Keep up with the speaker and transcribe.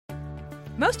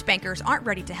Most bankers aren't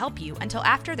ready to help you until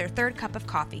after their third cup of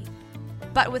coffee.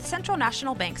 But with Central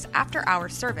National Bank's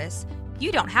after-hours service,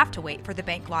 you don't have to wait for the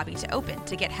bank lobby to open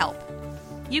to get help.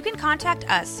 You can contact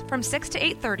us from 6 to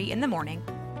 8:30 in the morning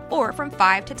or from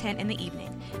 5 to 10 in the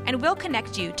evening, and we'll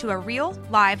connect you to a real,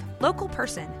 live, local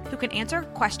person who can answer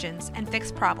questions and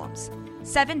fix problems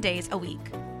 7 days a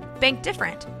week. Bank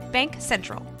different. Bank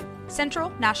Central. Central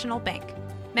National Bank.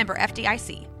 Member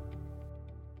FDIC.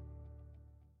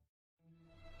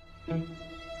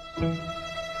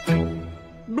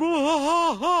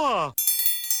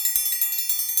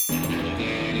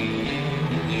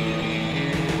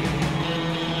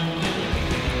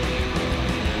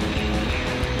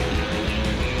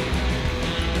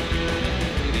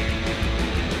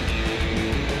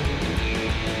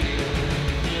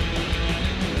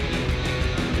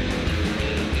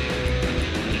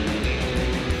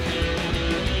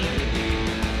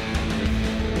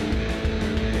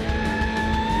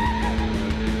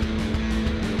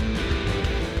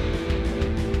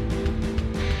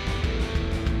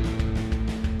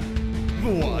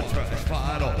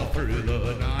 Through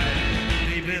the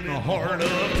night, deep in the heart of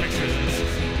Texas,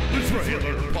 the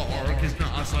trailer park is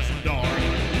nice and dark.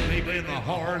 Deep in the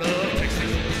heart of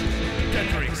Texas, that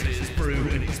drinks his brew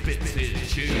and he spits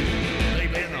his chew.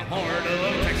 Deep in the heart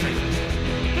of Texas,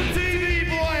 the TV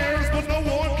blares but no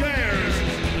one cares.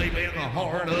 Deep in the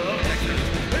heart of Texas,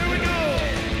 here we go.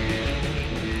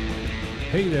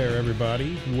 Hey there,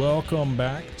 everybody! Welcome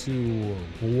back to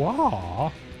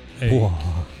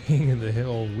King of the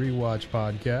Hill Rewatch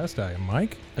Podcast. I am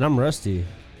Mike. And I'm Rusty.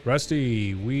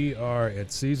 Rusty, we are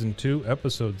at Season 2,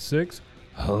 Episode 6,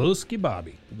 Husky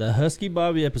Bobby. The Husky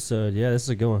Bobby episode. Yeah, this is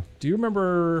a good one. Do you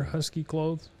remember Husky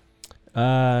clothes?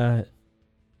 No,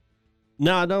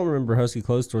 I don't remember Husky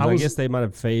clothes stores. I guess they might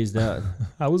have phased out.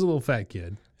 I was a little fat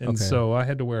kid, and so I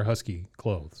had to wear Husky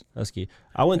clothes. Husky.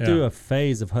 I went through a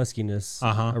phase of huskiness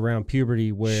around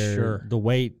puberty where the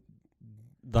weight,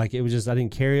 like it was just, I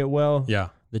didn't carry it well. Yeah.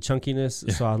 The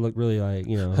chunkiness, so I looked really like,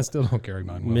 I still don't carry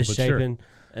mine well, misshapen,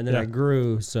 and then I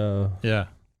grew, so. Yeah.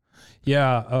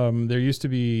 There used to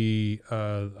be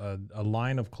a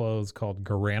line of clothes called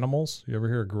Garanimals. You ever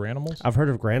hear of Garanimals? I've heard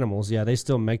of Garanimals. Yeah, they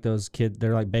still make those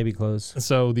they're like baby clothes.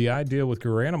 So the idea with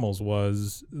Garanimals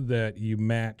was that you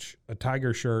match a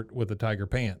tiger shirt with a tiger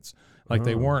pants. Like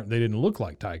they didn't look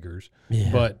like tigers,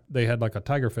 but they had like a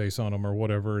tiger face on them or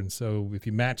whatever. And so if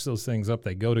you match those things up,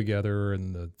 they go together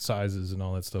and the sizes and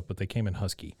all that stuff, but they came in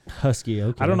Husky. Husky,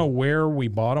 okay. I don't know where we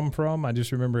bought them from. I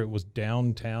just remember it was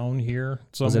downtown here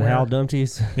somewhere. Was it Hal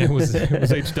Dumpty's? It was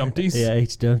H. Dumpty's? Yeah,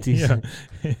 H. Dumpty's.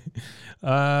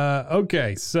 Yeah.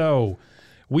 Okay, so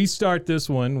we start this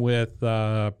one with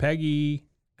Peggy,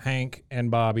 Hank,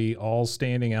 and Bobby all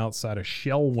standing outside of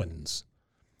Shelwyn's.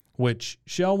 Which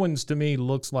Shelwyn's to me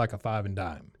looks like a five and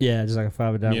dime. Yeah, just like a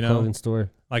five and dime clothing store.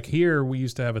 Like here, we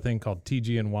used to have a thing called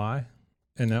TG&Y,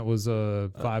 and that was a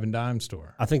five and dime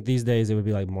store. I think these days it would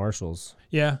be like Marshall's.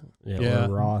 Yeah. Or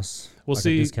Ross. Well, like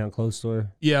a discount clothes store.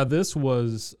 Yeah, this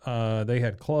was, they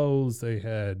had clothes, they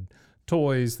had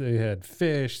toys, they had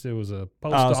fish, there was a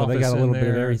post office. So they got a little bit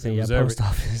of everything. Yeah, post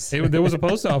office. There was a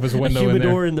post office window in there. A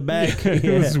humidor in the back. It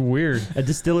was weird. A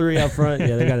distillery out front.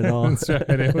 Yeah, they got it all. That's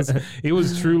right. It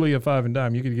was truly a five and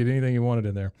dime. You could get anything you wanted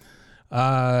in there.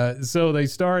 So they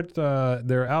start,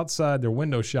 they're outside, they're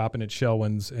window shopping at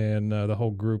Shelwyn's and the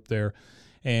whole group there.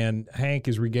 And Hank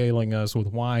is regaling us with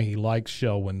why he likes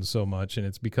Shelwyn's so much, and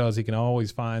it's because he can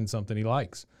always find something he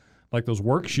likes. Like those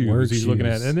work shoes he's looking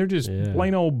at, and they're just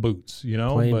plain old boots,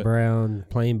 brown,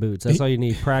 plain boots. That's all you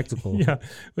need, practical. Yeah,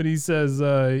 but he says,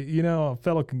 a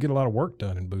fellow can get a lot of work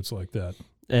done in boots like that.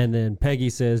 And then Peggy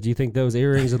says, do you think those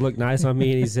earrings would look nice on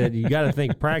me? And he said, you got to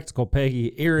think practical,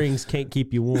 Peggy. Earrings can't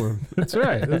keep you warm. That's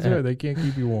right. They can't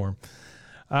keep you warm.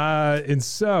 And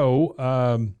so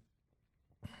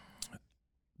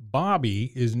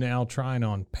Bobby is now trying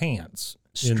on pants.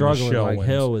 Struggling like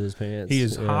hell with his pants. He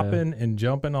is hopping and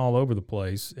jumping all over the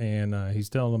place, and he's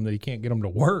telling them that he can't get them to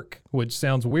work, which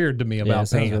sounds weird to me about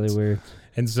pants. Sounds really weird.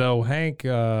 And so Hank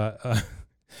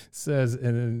says,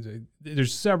 and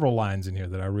there's several lines in here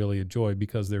that I really enjoy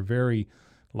because they're very,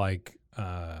 like,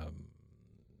 I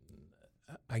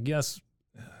guess,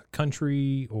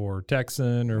 country or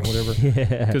Texan or whatever.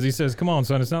 Because he says, come on,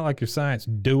 son, it's not like your science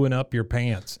doing up your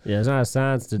pants. Yeah, it's not a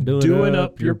science to doing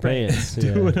up your pants.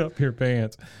 Doing up your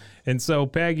pants. And so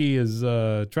Peggy is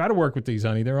try to work with these,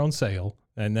 honey. They're on sale.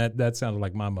 And that sounded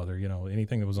like my mother,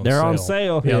 anything that was on sale. They're on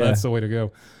sale. Yeah, that's the way to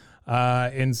go.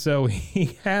 And so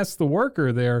he asked the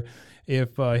worker there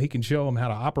if he can show him how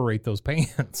to operate those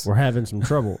pants. We're having some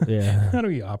trouble. Yeah. How do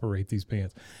you operate these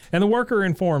pants? And the worker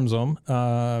informs him,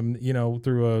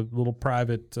 through a little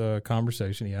private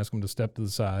conversation. He asks him to step to the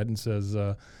side and says,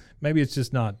 maybe it's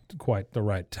just not quite the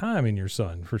right time in your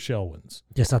son for Shelwins.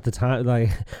 Just not the time. Like,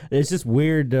 it's just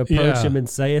weird to approach him and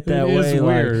say it that way. It's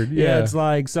weird. Yeah, it's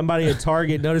like somebody at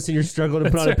Target noticing you're struggling to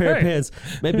put on a pair of pants.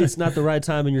 Maybe it's not the right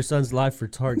time in your son's life for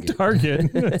Target.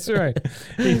 That's right.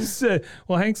 He said,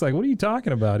 well, Hank's like, what are you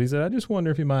talking about? He said, I just wonder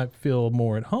if you might feel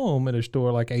more at home at a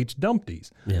store like H.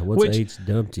 Dumpty's. Yeah, what's H.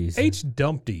 Dumpty's? H.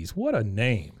 Dumpty's, what a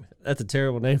name. That's a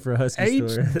terrible name for a Husky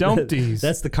store. H. Dumpty's.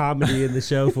 That's the comedy in the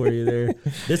show for you there.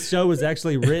 This show was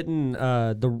actually written,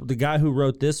 the guy who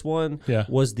wrote this one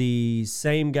was the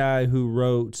same guy who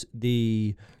wrote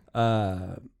the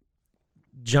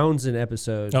Joneson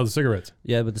episode. Oh, the cigarettes.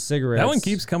 Yeah, but the cigarettes. That one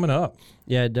keeps coming up.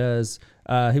 Yeah, it does.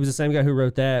 He was the same guy who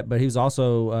wrote that, but he was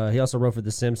also he also wrote for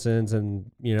The Simpsons and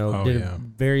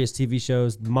various TV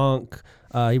shows. Monk.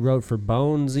 He wrote for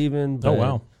Bones even. But,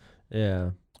 wow. Yeah.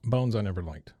 Bones I never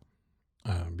liked.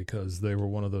 Because they were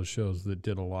one of those shows that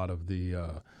did a lot of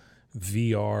the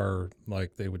VR,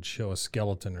 like they would show a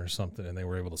skeleton or something, and they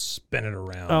were able to spin it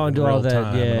around. Oh, and do all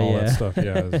that, and all that stuff.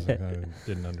 Yeah, I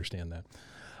didn't understand that.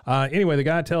 Anyway, the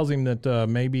guy tells him that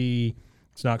maybe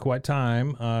it's not quite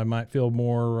time. Might feel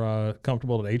more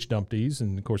comfortable at H. Dumpty's,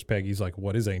 and of course Peggy's like,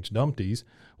 "What is H. Dumpty's?"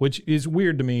 Which is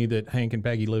weird to me that Hank and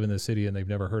Peggy live in the city and they've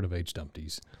never heard of H.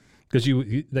 Dumpty's. Because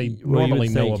they normally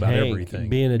know about Hank, everything.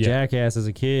 Being a jackass as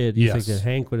a kid, you think that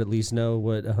Hank would at least know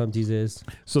what a Humpty's is.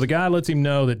 So the guy lets him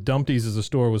know that Dumpty's is a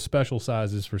store with special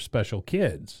sizes for special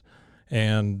kids.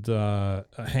 And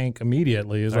Hank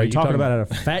immediately is Are you talking about a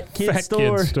fat kid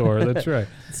store? Fat kid store, that's right.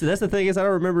 So that's the thing is I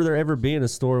don't remember there ever being a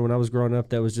store when I was growing up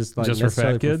that was just like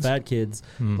necessarily for fat kids.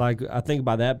 Like I think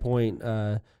by that point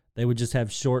they would just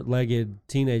have short-legged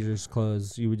teenagers'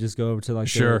 clothes. You would just go over to like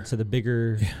to the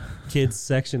bigger kids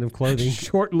section of clothing.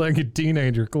 Short-legged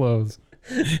teenager clothes.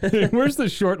 Where's the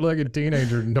short-legged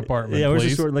teenager department? Yeah, where's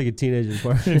please? the short-legged teenager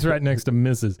department? It's right next to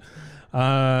Mrs.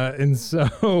 And so,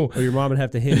 or your mom would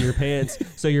have to hem your pants,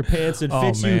 so your pants would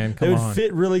fit you. They would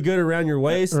fit really good around your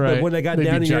waist, but when they got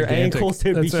down to your ankles,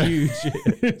 they'd be huge.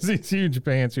 It's these huge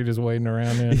pants you're just wading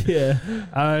around in. Yeah.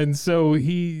 And so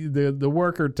the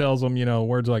worker tells him,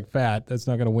 words like fat, that's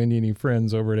not going to win you any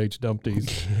friends over at H.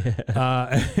 Dumpty's.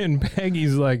 And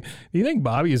Peggy's like, do you think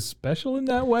Bobby is special in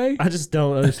that way? I just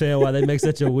don't understand why they make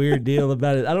such a weird deal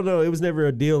about it. I don't know. It was never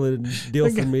a deal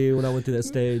for me when I went through that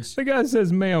stage. The guy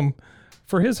says, ma'am,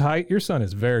 for his height, your son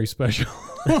is very special.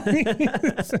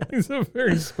 He's a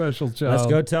very special child. Let's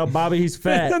go tell Bobby he's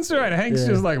fat. That's right. Hank's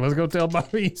just like, let's go tell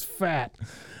Bobby he's fat.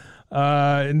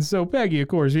 And so Peggy, of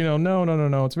course,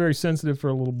 no. It's very sensitive for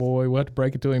a little boy. We'll have to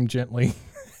break it to him gently.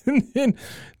 And then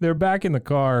they're back in the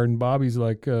car, and Bobby's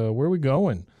like, where are we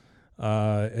going?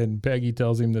 And Peggy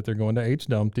tells him that they're going to H.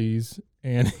 Dumpty's.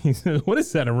 And he says, what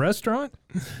is that, a restaurant?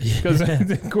 Because,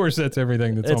 of course, that's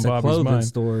everything that's on Bobby's mind. It's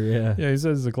a clothing store, yeah. Yeah, he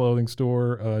says it's a clothing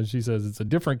store. She says it's a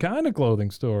different kind of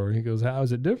clothing store. He goes, how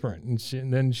is it different?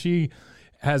 And then she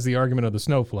has the argument of the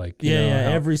snowflake.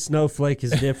 Every snowflake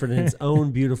is different in its own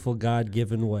beautiful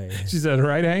God-given way. She said,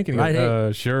 right, Hank? And he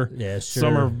goes, sure. Yeah,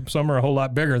 sure. Some are a whole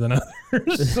lot bigger than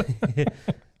others.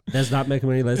 Does not make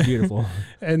them any less beautiful.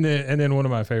 And then one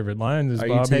of my favorite lines is, Are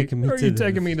Bobby, you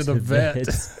taking me to the vet?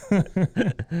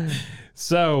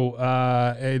 So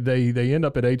they end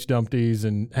up at H. Dumpty's,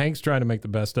 and Hank's trying to make the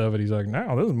best of it. He's like,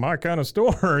 no, this is my kind of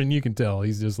store. And you can tell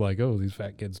he's just like, oh, these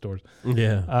fat kid stores.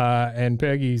 Yeah. And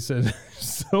Peggy says,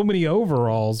 so many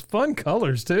overalls. Fun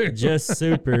colors, too. Just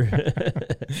super.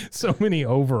 So many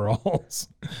overalls.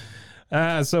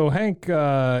 So Hank,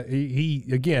 he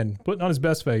again putting on his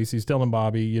best face. He's telling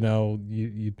Bobby,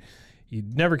 you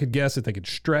never could guess that they could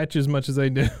stretch as much as they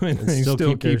do, and they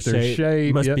still keep their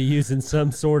shape. Must be using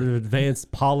some sort of advanced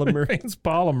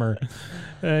polymer.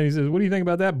 And he says, "What do you think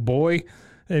about that, boy?"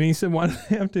 And he said, "Why do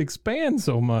they have to expand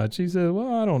so much?" He said,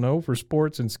 "Well, I don't know, for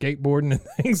sports and skateboarding and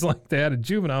things like that. A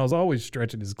juvenile's always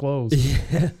stretching his clothes."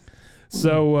 Yeah.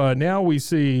 So now we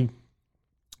see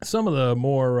some of the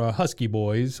more husky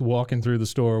boys walking through the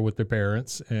store with their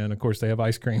parents, and of course they have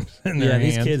ice creams in their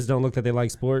hands. These kids don't look like they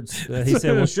like sports. He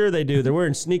said, well, sure they do. They're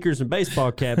wearing sneakers and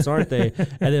baseball caps, aren't they?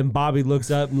 And then Bobby looks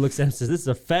up and looks at him and says, this is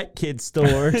a fat kid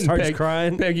store. Starts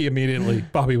crying. Peggy immediately,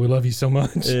 Bobby, we love you so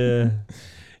much. Yeah.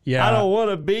 I don't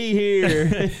want to be here.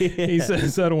 He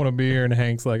says, I don't want to be here. And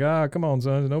Hank's like, come on,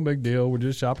 son. It's no big deal. We're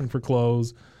just shopping for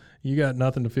clothes. You got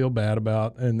nothing to feel bad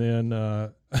about. And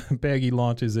then Peggy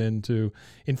launches into,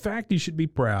 in fact, you should be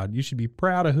proud. You should be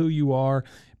proud of who you are.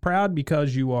 Proud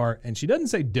because you are, and she doesn't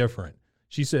say different.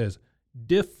 She says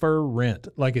different,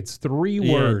 like it's 3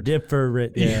 words.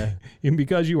 Different, yeah. And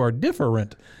because you are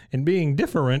different, and being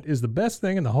different is the best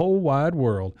thing in the whole wide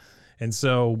world. And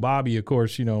so Bobby, of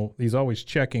course, he's always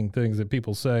checking things that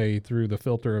people say through the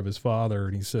filter of his father.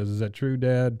 And he says, is that true,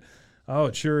 Dad? Oh,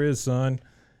 it sure is, son.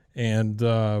 And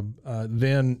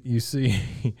then you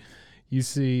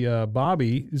see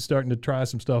Bobby is starting to try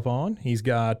some stuff on. He's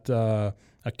got a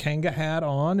Kanga hat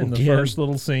on in the first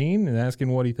little scene and asking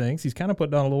what he thinks. He's kind of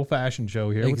putting on a little fashion show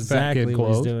here with fat kid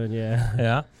clothes. What he's doing, yeah.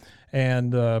 Yeah.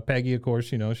 And Peggy, of course,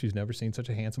 she's never seen such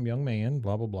a handsome young man,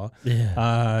 blah, blah, blah.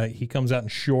 Yeah. He comes out in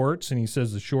shorts, and he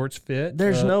says the shorts fit.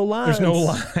 There's no lines. There's no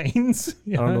lines.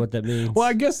 I don't know what that means. Well,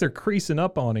 I guess they're creasing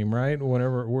up on him, right?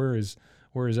 Where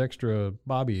his extra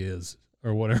Bobby is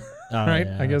or whatever, right?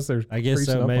 Yeah. I guess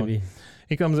so, maybe.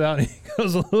 He comes out and he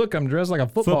goes, look, I'm dressed like a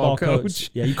football coach.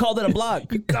 Yeah, you call that a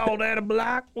block. You call that a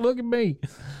block? Look at me.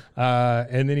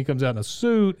 And then he comes out in a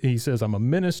suit. He says, I'm a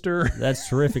minister. That's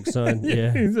terrific, son.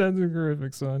 Yeah. He says, that's a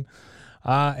terrific, son.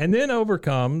 And then over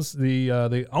comes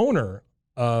the owner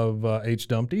of H.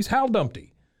 Dumpty's, Hal Dumpty.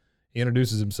 He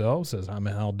introduces himself, says, I'm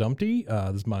Hal Dumpty.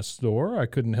 This is my store. I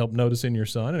couldn't help noticing your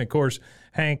son. And, of course,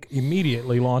 Hank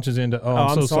immediately launches into,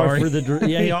 I'm so sorry. For the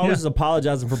he always is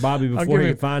apologizing for Bobby before he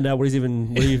can find out what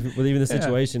even the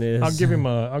situation is. I'll give him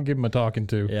a talking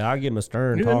to. Yeah, I'll give him a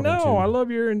stern talking to. No, I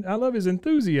love his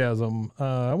enthusiasm.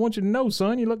 I want you to know,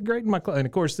 son, you look great in my class. And,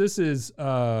 of course, this is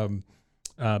Bill,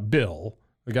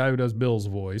 the guy who does Bill's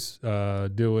voice,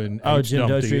 doing H. Jim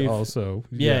Dumpty Dotrieve. Also.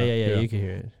 Yeah, you can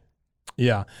hear it.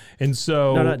 Yeah, and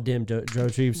so... No, not Jim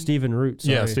Dotrieve, Stephen Root.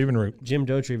 Sorry. Yeah, Stephen Root. Jim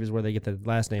Dotrieve is where they get the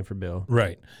last name for Bill.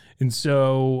 Right. And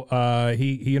so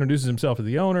he introduces himself to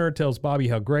the owner, tells Bobby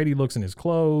how great he looks in his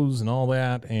clothes and all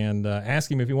that, and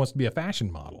asks him if he wants to be a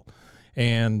fashion model.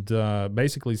 And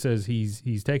basically says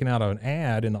he's taken out an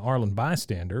ad in the Arlen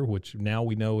Bystander, which now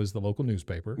we know is the local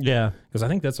newspaper. Yeah. Because I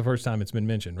think that's the first time it's been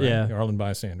mentioned, right? Yeah. The Arlen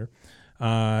Bystander.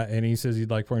 And he says he'd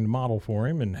like for him to model for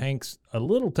him. And Hank's a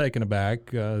little taken aback,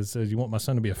 says, you want my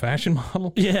son to be a fashion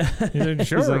model? Yeah. He said,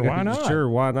 sure, like, why not? Sure,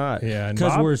 why not? Yeah.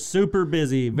 Because we're super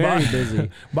busy, very busy.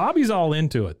 Bobby's all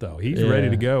into it, though. He's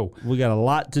ready to go. We got a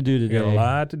lot to do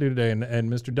today.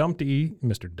 And Mr.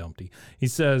 Dumpty, he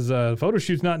says, photo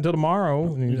shoot's not until tomorrow.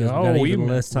 And he goes, we even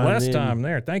less time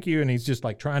there. Thank you. And he's just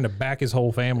like trying to back his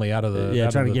whole family out of the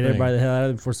trying to get everybody the hell out of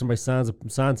it before somebody signs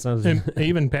something. And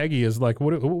even Peggy is like,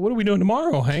 what are we doing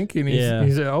tomorrow, Hank? And he said,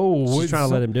 she's trying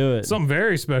to let him do it. Something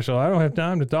very special. I don't have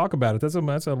time to talk about it. That's a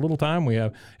little time we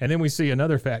have. And then we see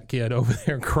another fat kid over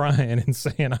there crying and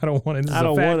saying, I don't want it. This is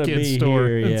a fat kid store.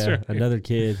 Here. Yeah, right. Another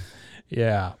kid.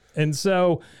 Yeah. And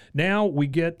so now we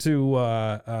get to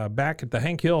back at the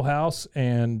Hank Hill house,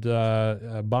 and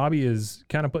Bobby is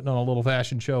kind of putting on a little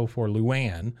fashion show for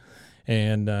Luann.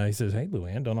 And he says, hey,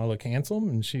 Luann, don't I look handsome?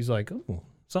 And she's like, oh,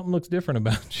 something looks different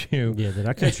about you. Yeah, did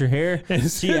I cut your hair?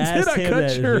 She asked him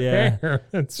that. Your hair?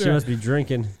 She must be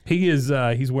drinking. He is.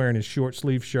 He's wearing his short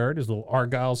sleeve shirt, his little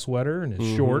Argyle sweater, and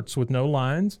his shorts with no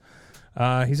lines.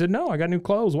 He said, no, I got new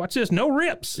clothes. Watch this, no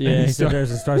rips. Yeah, he said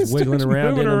there's and starts wiggling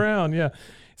around. Moving around, yeah.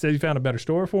 He said he found a better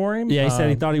store for him. Yeah, he said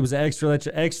he thought he was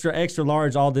extra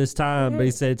large all this time, but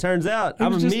he said, it turns out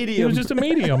I'm a medium. He was just a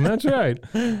medium, that's right.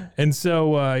 And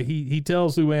so he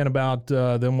tells Luann about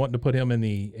them wanting to put him in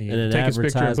the, take his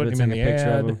picture and put him in the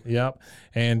ad. Yep.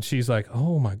 And she's like,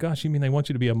 oh my gosh, you mean they want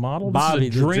you to be a model? Bobby,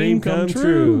 this is a dream come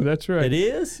true. That's right. It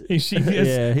is? She is.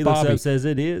 Yeah, he looks up and says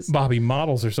it is. Bobby,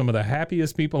 models are some of the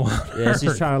happiest people on earth. Yeah,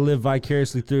 she's trying to live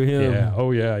vicariously through him. Yeah.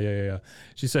 Oh, yeah.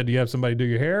 She said, do you have somebody do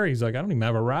your hair? He's like, I don't even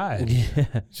have a ride. Yeah.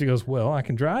 She goes, well, I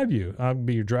can drive you. I'll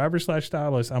be your driver /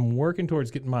 stylist. I'm working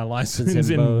towards getting my license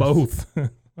in both.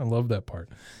 I love that part.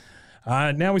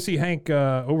 Now we see Hank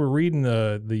over reading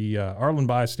the Arlen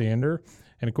Bystander.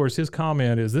 And, of course, his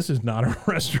comment is, this is not a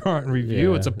restaurant review.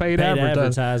 Yeah. It's a paid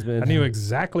advertisement. I knew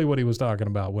exactly what he was talking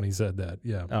about when he said that.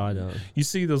 Yeah. Oh, I know. You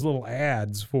see those little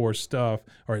ads for stuff,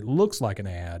 or it looks like an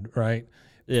ad, right?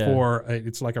 Yeah.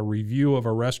 It's like a review of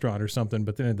a restaurant or something,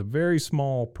 but then at the very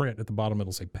small print at the bottom,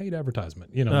 it'll say paid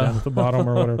advertisement, down at the bottom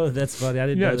or whatever. That's funny. I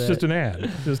didn't know that. Yeah, it's just an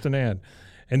ad. Just an ad.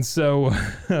 And so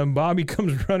Bobby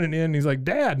comes running in. And he's like,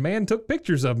 Dad, man took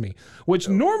pictures of me, which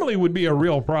normally would be a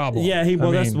real problem. Yeah,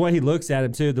 that's the way he looks at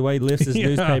him, too, the way he lifts his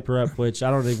newspaper up, which I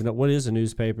don't even know. What is a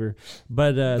newspaper?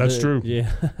 But that's true.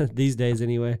 Yeah, these days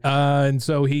anyway. And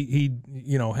so he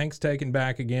Hank's taken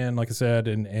back again, like I said,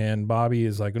 and Bobby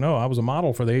is like, no, I was a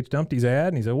model for the H. Dumpty's ad.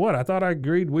 And he said, what? I thought I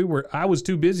agreed I was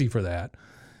too busy for that.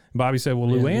 And Bobby said, well,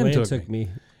 Luann took me.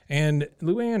 And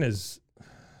Luann is...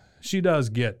 she does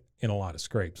get in a lot of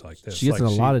scrapes like this. She gets in a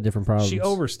lot of different problems. She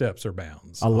oversteps her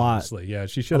bounds. A lot. Honestly. Yeah,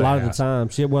 she should. A lot of the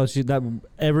time.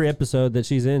 Every episode that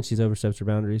she's in, she's oversteps her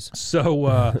boundaries.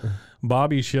 So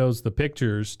Bobby shows the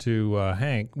pictures to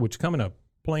Hank, which come in a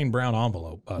plain brown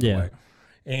envelope, by the way.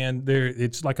 And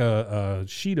it's like a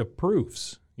sheet of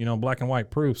proofs, black and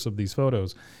white proofs of these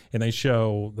photos. And they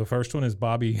show, the first one is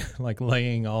Bobby like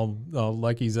laying all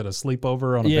like he's at a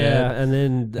sleepover on a bed. Yeah, and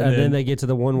then they get to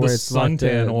the one where it's like the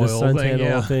suntan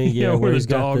oil thing. Yeah, where he's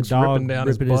got the dog ripping down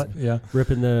his butt.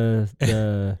 Ripping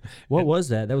the what was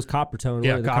that? That was Coppertone.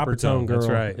 Yeah, the Coppertone girl.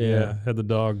 That's right. Yeah, had the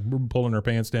dog pulling her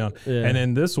pants down. Yeah. And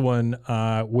then this one,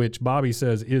 which Bobby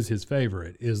says is his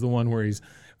favorite, is the one where he's,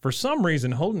 for some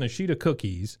reason, holding a sheet of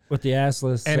cookies with the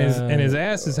assless, and his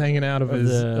ass is hanging out of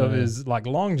his like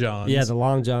long johns. Yeah, the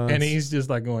long johns, and he's just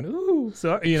like going, ooh.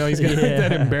 So he's got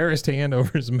that embarrassed hand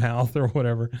over his mouth or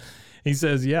whatever. He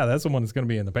says, "Yeah, that's the one that's going to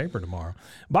be in the paper tomorrow."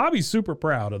 Bobby's super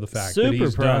proud of the fact that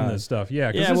he's done this stuff.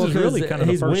 Yeah, because this is really kind of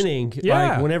the first. He's winning.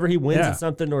 Yeah. Like whenever he wins at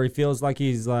something, or he feels like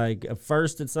he's like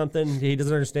first at something, he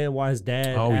doesn't understand why his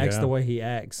dad acts the way he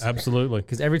acts. Absolutely.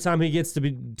 Because every time he gets to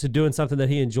doing something that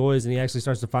he enjoys, and he actually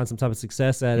starts to find some type of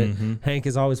success at it, Hank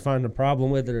is always finding a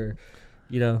problem with it, or.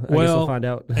 I guess we'll find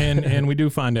out. and we do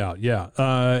find out, yeah.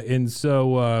 And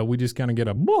so we just kind of get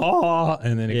a blah,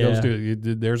 and then it goes to,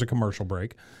 there's a commercial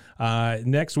break.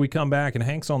 Next, we come back, and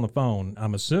Hank's on the phone,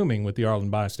 I'm assuming, with the Arlen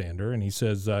Bystander, and he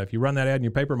says, if you run that ad in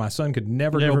your paper, my son could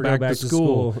never go back to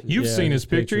school. You've seen his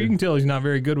picture. You can tell he's not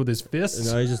very good with his fists.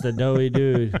 No, he's just a doughy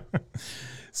dude.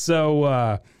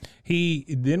 So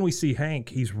then we see Hank,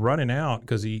 he's running out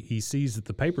because he sees that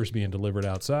the paper's being delivered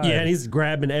outside. Yeah, and he's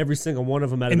grabbing every single one of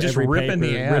them out of just every ripping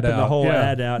paper, the ad out. The whole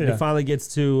ad out. And he finally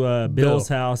gets to Bill's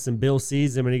house, and Bill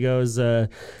sees him, and he goes, this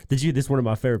is one of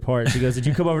my favorite parts. He goes, did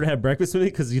you come over to have breakfast with me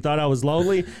because you thought I was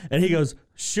lonely? And he goes,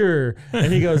 sure.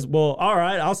 And he goes, well, all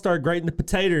right, I'll start grating the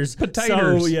potatoes.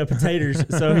 Potatoes. So, yeah, potatoes.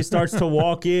 So he starts to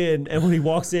walk in, and when he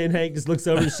walks in, Hank just looks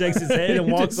over and shakes his head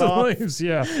and walks off. Leaves,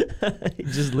 yeah. He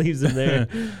just leaves him there.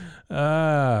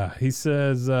 He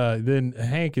says, then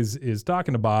Hank is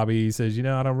talking to Bobby. He says,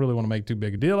 I don't really want to make too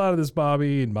big a deal out of this,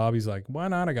 Bobby. And Bobby's like, why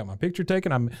not? I got my picture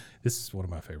taken. This is one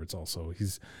of my favorites also.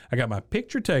 I got my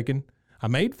picture taken. I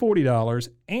made $40,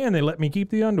 and they let me keep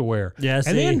the underwear. Yeah,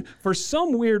 and then for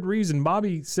some weird reason,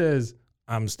 Bobby says,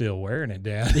 I'm still wearing it,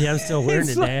 Dad. Yeah, I'm still wearing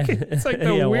it, Dad. It's like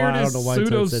the weirdest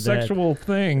pseudo-sexual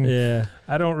thing. Yeah.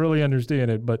 I don't really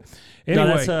understand it, but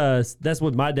anyway. No, that's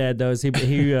what my dad does. He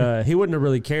wouldn't have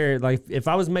really cared. Like if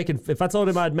I told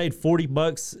him I'd made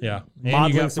 $40, yeah,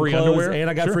 and you got free underwear, and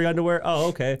I got free underwear. Oh,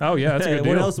 okay. Oh yeah, that's a good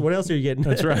deal. What else are you getting?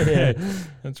 That's right. Yeah.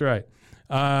 That's right.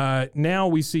 Now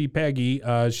we see Peggy.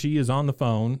 She is on the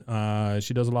phone.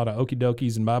 She does a lot of okie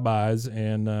dokies and bye-byes,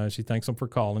 and she thanks them for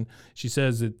calling. She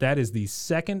says that is the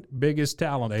second biggest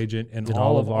talent agent in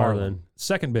all of Arlen.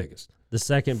 Second biggest. The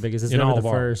second biggest. It's never the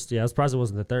first. Yeah, I was surprised it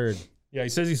wasn't the third. Yeah, he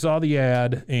says he saw the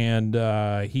ad, and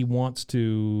he wants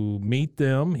to meet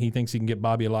them. He thinks he can get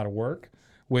Bobby a lot of work,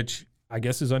 which I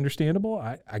guess is understandable.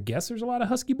 I guess there's a lot of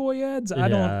Husky Boy ads.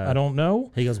 Yeah. I don't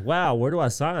know. He goes, wow, where do I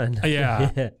sign?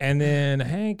 Yeah. And then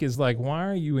Hank is like, why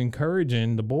are you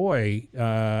encouraging the boy?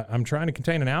 I'm trying to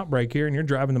contain an outbreak here, and you're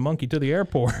driving the monkey to the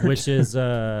airport. Which is,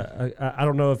 I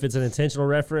don't know if it's an intentional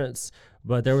reference,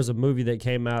 but there was a movie that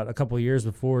came out a couple of years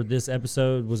before this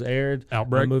episode was aired.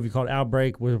 Outbreak. A movie called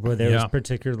Outbreak, where there was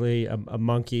particularly a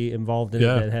monkey involved in it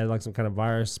that had like some kind of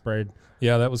virus spread.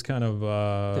 Yeah, that was kind of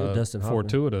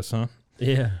fortuitous, huh?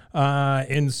 Yeah.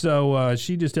 And so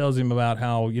she just tells him about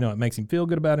how, it makes him feel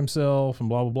good about himself and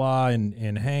blah, blah, blah.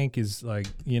 And Hank is like,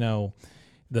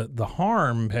 the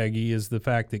harm, Peggy, is the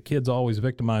fact that kids always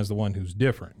victimize the one who's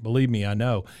different. Believe me, I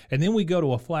know. And then we go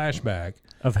to a flashback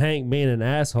of Hank being an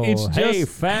asshole. It's hey,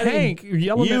 fatty, Hank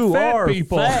yelling you at fat are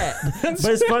people. Fat. But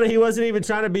it's funny, he wasn't even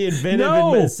trying to be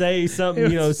inventive and say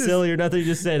something, silly or nothing. He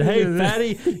just said, "Hey,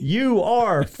 fatty, you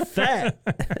are fat."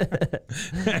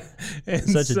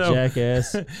 Such a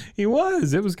jackass. He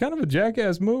was. It was kind of a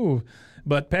jackass move.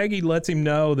 But Peggy lets him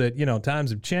know that,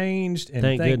 times have changed. And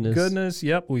thank goodness.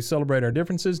 Yep, we celebrate our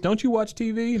differences. Don't you watch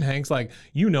TV? And Hank's like,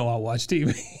 I watch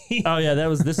TV. Oh, yeah,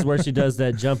 this is where she does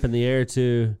that jump in the air,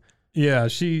 too. Yeah,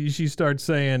 she starts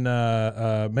saying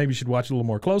maybe you should watch a little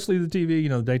more closely the TV,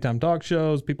 the daytime talk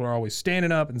shows. People are always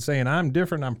standing up and saying, I'm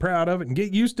different, I'm proud of it, and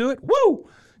get used to it. Woo!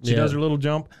 She does her little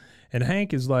jump. And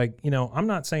Hank is like, I'm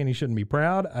not saying he shouldn't be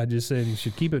proud. I just said he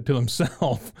should keep it to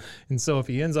himself. And so if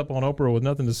he ends up on Oprah with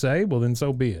nothing to say, well, then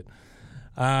so be it.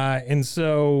 And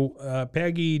so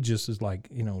Peggy just is like,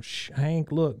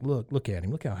 Hank, look at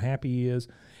him. Look how happy he is.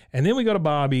 And then we go to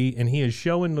Bobby, and he is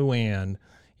showing Luann,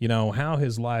 how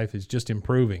his life is just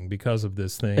improving because of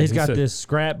this thing. He's got this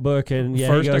scrapbook, and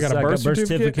first he goes, I got a birth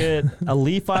certificate, a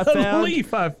leaf I found, a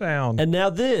leaf I found, and now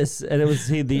this, and it was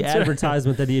the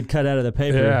advertisement that he had cut out of the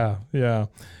paper. Yeah.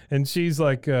 And she's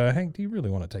like, Hank, do you really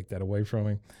want to take that away from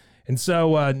him? And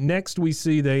so next we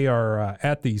see they are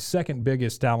at the second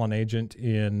biggest talent agent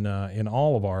in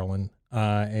all of Arlen,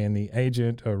 and the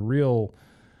agent, a real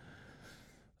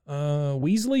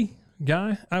Weasley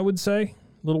guy, I would say.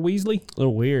 Little Weasley. A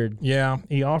little weird. Yeah,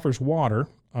 he offers water.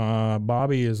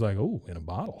 Bobby is like, oh, in a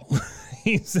bottle.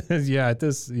 He says, yeah, at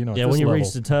this, at when this you level,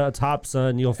 reach the top,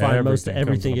 son, you'll find most of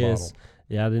everything is.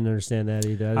 Yeah, I didn't understand that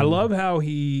either. I love how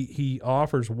he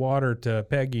offers water to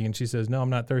Peggy, and she says, no, I'm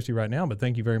not thirsty right now, but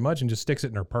thank you very much, and just sticks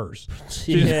it in her purse.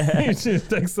 Yeah. She just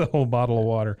takes the whole bottle of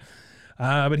water.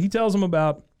 But he tells him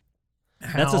about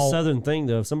how... That's a Southern thing,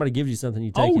 though. If somebody gives you something,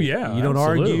 you take it. Oh, yeah. You don't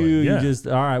argue. Yeah. You just,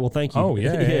 all right, well, thank you. Oh,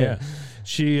 yeah.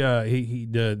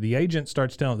 The agent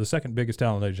starts telling, the second biggest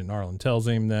talent agent in Arlen tells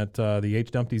him that the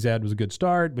H. Dumpty's ad was a good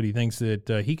start, but he thinks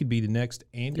that he could be the next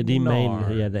Andy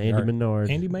Maynard. The Andy Maynard.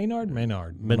 Andy Maynard?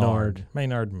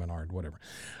 Maynard, whatever.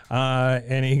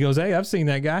 And he goes, hey, I've seen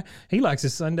that guy. He likes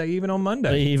his Sunday even on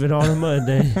Monday. Even on a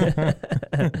Monday.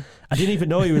 I didn't even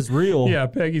know he was real. Yeah,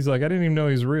 Peggy's like, I didn't even know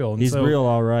he's real. And he's real,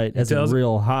 all right. That's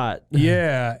real hot.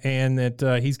 Yeah, and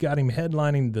that he's got him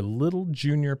headlining the Little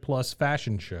Junior Plus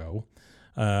fashion show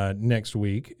next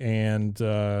week, and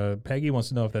Peggy wants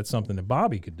to know if that's something that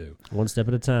Bobby could do. One step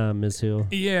at a time, Miss Hill.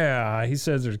 Yeah, he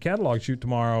says there's a catalog shoot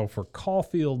tomorrow for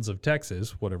Caulfields of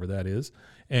Texas, whatever that is,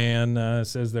 and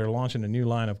says they're launching a new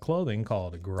line of clothing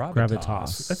called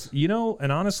Gravitas. That's,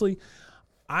 and honestly,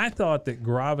 I thought that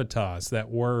gravitas, that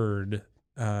word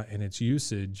and its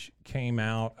usage, came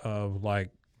out of like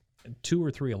 2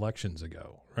 or 3 elections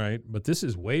ago, right? But this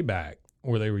is way back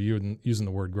where they were using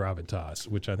the word gravitas,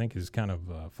 which I think is kind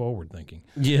of forward-thinking.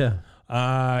 Yeah.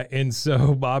 And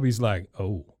so Bobby's like,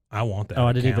 oh, I want that. Oh,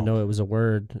 I didn't even know it was a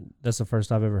word. That's the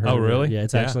first I've ever heard. Oh, really? Yeah,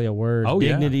 it's actually a word. Oh,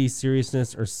 Dignity,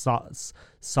 seriousness, or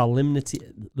solemnity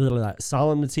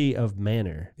of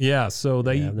manner. Yeah, so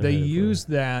they used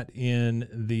that in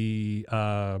the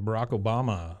Barack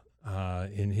Obama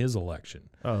in his election.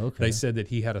 Oh, okay. They said that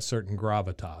he had a certain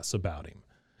gravitas about him.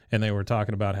 And they were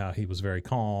talking about how he was very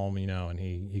calm, and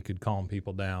he could calm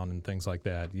people down and things like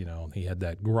that. He had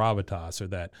that gravitas, or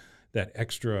that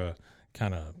extra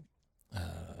kind of,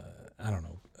 I don't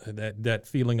know, that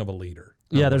feeling of a leader.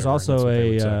 Yeah, there's also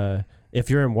if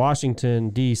you're in Washington,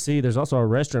 D.C., there's also a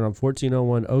restaurant on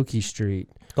 1401 Okie Street.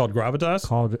 Called Gravitas?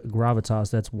 Called Gravitas.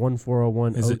 That's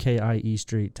 1401 OKIE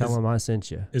Street. Tell them I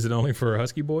sent you. Is it only for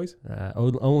Husky boys?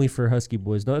 Only for Husky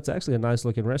boys. No, it's actually a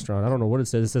nice-looking restaurant. I don't know what it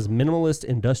says. It says minimalist,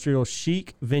 industrial,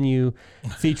 chic venue,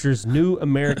 features new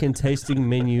American tasting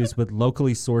menus with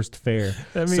locally sourced fare.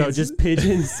 So just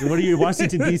pigeons. What are you,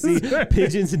 Washington, D.C.?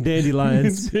 Pigeons and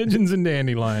dandelions. Pigeons and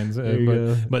dandelions.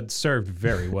 But served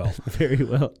very well. Very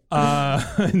well.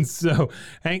 And so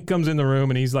Hank comes in the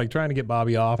room, and he's like trying to get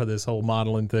Bobby off of this whole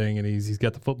modeling thing, and he's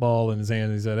got the football in his hand,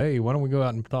 and he said, hey, why don't we go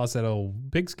out and toss that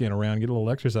old pigskin around, get a little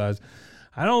exercise?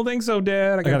 I don't think so,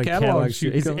 Dad. I got a catalog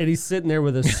shoot. And he's sitting there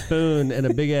with a spoon and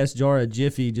a big-ass jar of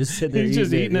Jiffy, just sitting there. He's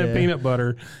just eating that peanut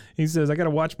butter. He says, I got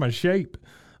to watch my shape.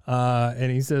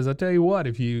 And he says, I'll tell you what,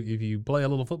 if you play a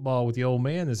little football with the old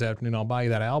man this afternoon, I'll buy you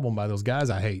that album by those guys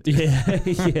I hate. Yeah.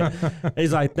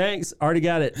 He's like, thanks, already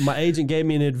got it. My agent gave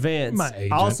me an advance. I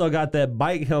also got that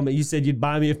bike helmet you said you'd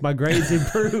buy me if my grades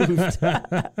improved.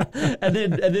 and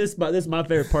this is my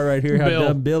favorite part right here, how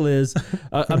dumb Bill is.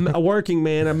 A working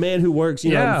man, a man who works,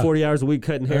 40 hours a week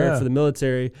cutting hair for the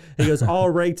military. He goes, all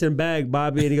raked and bagged,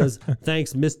 Bobby. And he goes,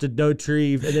 thanks, Mr.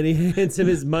 Dotrieve. And then he hands him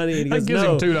his money, and he goes, gives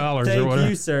him $2 thank or whatever.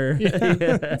 you, sir. Yeah.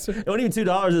 It wasn't even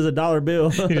 $2, is a $1 bill.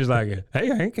 He's just like, hey,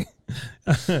 Hank.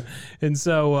 And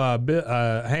so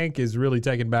Hank is really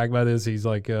taken back by this. He's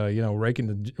like,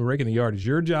 raking the yard is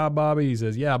your job, Bobby. He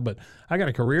says, yeah, but I got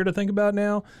a career to think about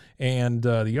now, and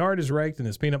the yard is raked, and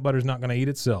this peanut butter's not going to eat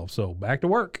itself. So back to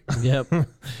work. Yep.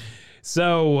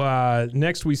 So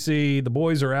next we see the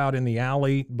boys are out in the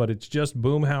alley, but it's just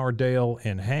Boomhauer, Dale,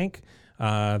 and Hank.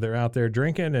 They're out there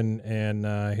drinking, and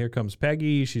here comes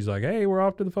Peggy. She's like, hey, we're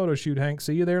off to the photo shoot, Hank.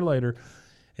 See you there later.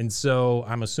 And so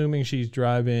I'm assuming she's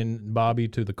driving Bobby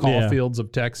to the Caulfields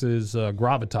of Texas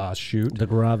Gravitas shoot. The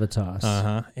Gravitas.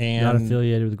 Uh-huh. And not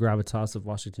affiliated with the Gravitas of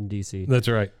Washington, D.C. That's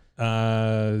right.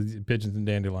 Pigeons and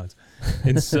dandelions.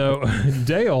 And so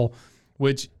Dale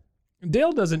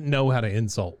doesn't know how to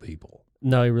insult people.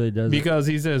 No, he really doesn't. Because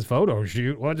he says, photo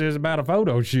shoot? What's this about a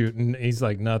photo shoot? And he's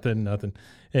like, nothing.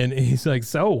 And he's like,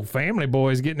 so Family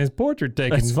Boy's getting his portrait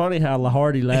taken. It's funny how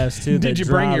hard he laughs, too. Did you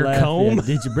bring your comb? Yeah.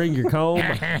 Did you bring your comb?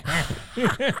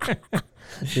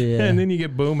 Yeah. And then you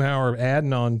get Boomhauer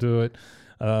adding on to it.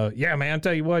 Yeah, man, I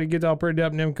tell you what, he gets all pretty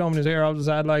up and then combing his hair off the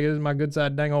side like this is my good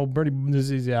side, dang old pretty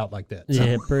sissy out like that. So.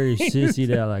 Yeah, pretty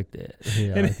sissied out like that.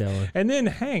 Yeah, I like that one. And then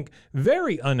Hank,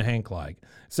 very un-Hank-like,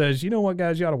 says, you know what,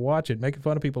 guys, you ought to watch it. Making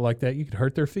fun of people like that, you could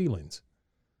hurt their feelings.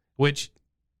 Which,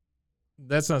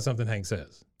 that's not something Hank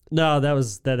says. No, that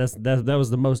was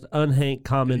the most un-Hank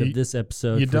comment of this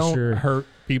episode. You for don't sure. hurt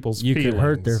people's feelings. You can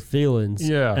hurt their feelings.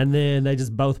 Yeah. And then they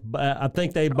just both, I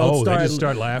think they both they just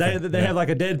start laughing. They have like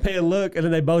a deadpan look, and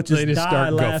then they both just die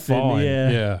start laughing. Guffawing.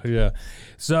 Yeah. Yeah.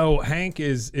 So Hank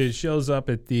shows up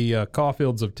at the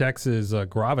Caulfields of Texas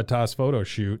Gravitas photo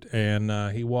shoot,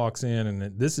 and he walks in,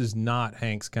 and this is not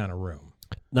Hank's kind of room.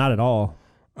 Not at all.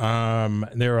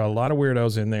 There are a lot of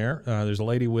weirdos in there. There's a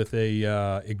lady with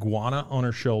a iguana on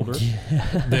her shoulder.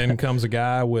 Yeah. Then comes a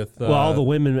guy with all the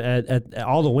women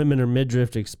all the women are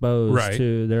midriff exposed right.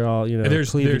 too. They're all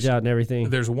there's cleavage out and everything.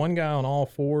 There's one guy on all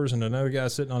fours and another guy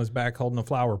sitting on his back holding a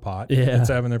flower pot. Yeah, that's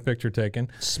having their picture taken.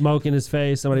 Smoke in his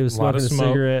face. Somebody was smoking a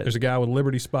cigarette. There's a guy with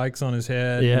Liberty spikes on his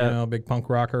head. Yeah, a big punk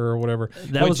rocker or whatever.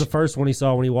 That was the first one he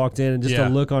saw when he walked in, and just a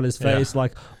look on his face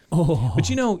like, oh. But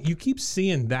you keep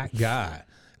seeing that guy.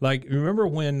 Like, remember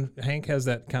when Hank has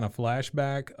that kind of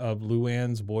flashback of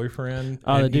Luann's boyfriend?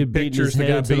 Oh, the dude beating his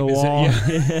head to the wall.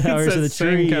 Yeah. Or to the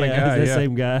tree. Kind of guy. It's the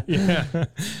same guy. Yeah.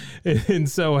 And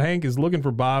so Hank is looking for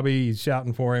Bobby. He's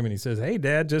shouting for him, and he says, hey,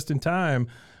 Dad, just in time.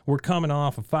 We're coming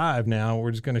off of 5 now.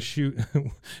 We're just going to shoot.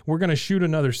 We're going to shoot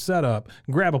another setup.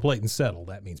 Grab a plate and settle.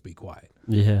 That means be quiet.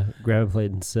 Yeah, grab a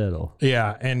plate and settle.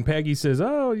 Yeah, and Peggy says,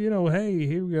 oh, hey,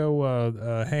 here we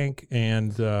go, Hank.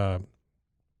 And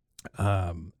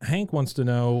Hank wants to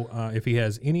know if he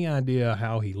has any idea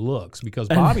how he looks, because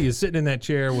Bobby is sitting in that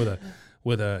chair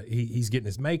he's getting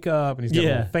his makeup and he's got a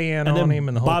little fan on him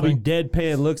and the whole Bobby thing.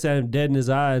 deadpan looks at him dead in his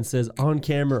eye and says on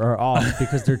camera or off,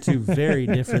 because they're two very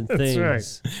different things.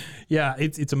 That's right. Yeah,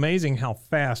 it's amazing how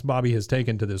fast Bobby has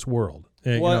taken to this world.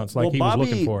 It's like he was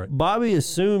looking for it. Bobby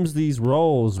assumes these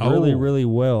roles really, really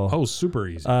well. Oh, super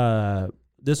easy.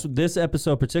 This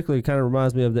episode particularly kind of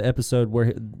reminds me of the episode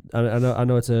where I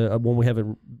know it's a one we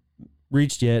haven't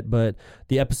reached yet, but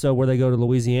the episode where they go to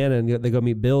Louisiana and they go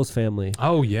meet Bill's family.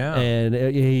 Oh yeah, and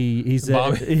he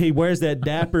said he wears that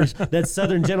dapper that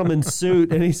Southern gentleman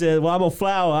suit, and he said, "Well, I'm a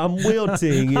flower. I'm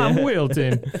wilting. Yeah. I'm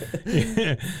wilting."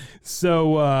 Yeah.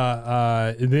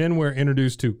 So then we're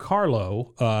introduced to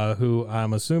Carlo, who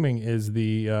I'm assuming is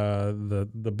the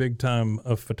big time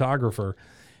photographer.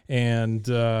 And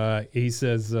he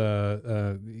says,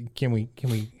 "Can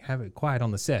we have it quiet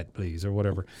on the set, please, or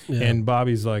whatever?" Yeah. And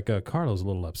Bobby's like, "Carlo's a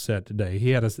little upset today.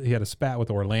 He had a spat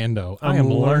with Orlando. I am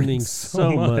learning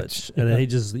so much." And then you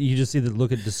just see the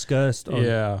look of disgust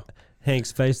on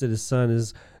Hank's face that his son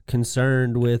is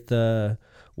concerned with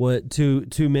what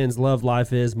two men's love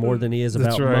life is more than he is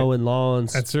about mowing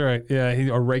lawns. That's right. Yeah,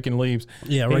 or raking leaves.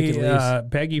 Yeah, raking leaves.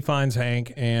 Peggy finds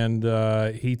Hank, and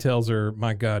he tells her,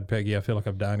 "My God, Peggy, I feel like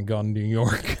I've died and gone to New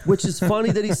York." Which is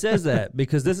funny that he says that,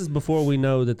 because this is before we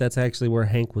know that that's actually where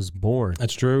Hank was born.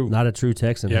 That's true. Not a true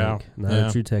Texan, Hank. Not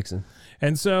a true Texan.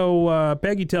 And so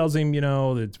Peggy tells him,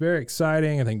 that it's very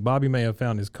exciting. I think Bobby may have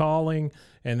found his calling.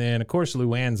 And then, of course,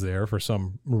 Luann's there for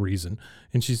some reason.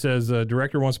 And she says,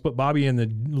 director wants to put Bobby in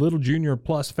the Little Junior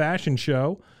Plus fashion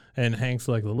show. And Hank's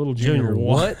like, the Little Junior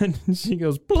what? And she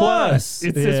goes, Plus.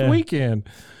 It's this weekend.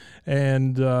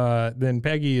 And then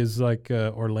Peggy is like,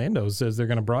 Orlando says they're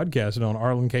going to broadcast it on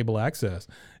Arlen Cable Access.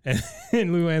 And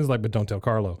Luann's like, but don't tell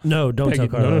Carlo. No, don't tell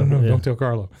Carlo. No, don't tell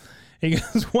Carlo. He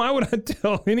goes, why would I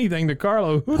tell anything to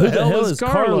Carlo? Who the hell is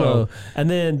Carlo?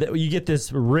 And then you get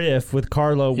this riff with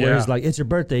Carlo where he's like, it's your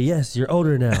birthday. Yes, you're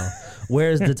older now.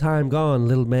 Where's the time gone,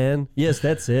 little man? Yes,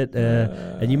 that's it.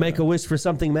 And you make a wish for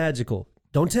something magical.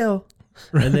 Don't tell.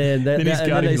 And then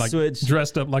they switch,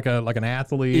 dressed up like an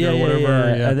athlete or whatever.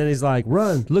 Yeah. And then he's like,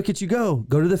 run, look at you go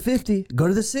to the 50, go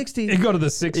to the 60. And go to the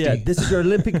 60. Yeah, this is your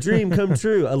Olympic dream come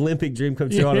true. Olympic dream come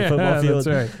true on a football field.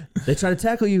 That's right. They try to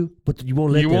tackle you, but you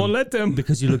won't let them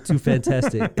because you look too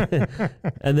fantastic.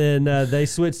 And then they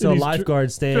switch to a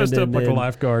lifeguard stand. Dressed up like a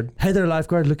lifeguard. Hey there,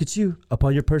 lifeguard, look at you up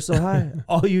on your personal high.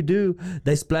 All you do,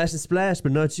 they splash and splash,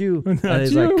 but not you. And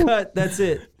he's like, cut, that's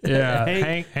it. Yeah,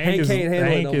 Hank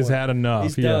has had enough.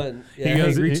 He's done. Yeah,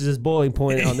 Hank reaches his boiling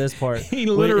point on this part. He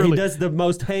does the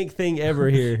most Hank thing ever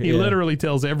here. He literally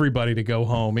tells everybody to go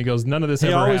home. He goes, none of this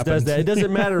ever happens. He always does that. It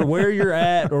doesn't matter where you're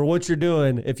at or what you're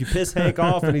doing. If you piss Hank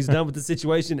off and he's done with the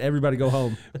situation, everybody go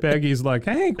home. Peggy's like,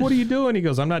 Hank, what are you doing? He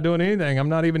goes, I'm not doing anything. I'm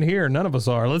not even here. None of us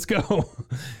are. Let's go.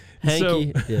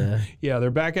 Hanky, yeah,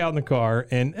 they're back out in the car,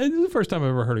 and this is the first time I've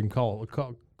ever heard him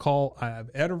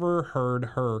I've ever heard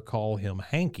her call him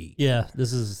Hanky. Yeah,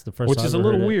 this is the first which time is a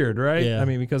little weird, right? Yeah. I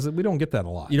mean, because we don't get that a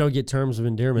lot. You don't get terms of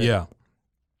endearment. Yeah.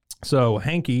 So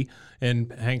Hanky,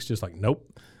 and Hank's just like,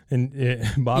 nope. And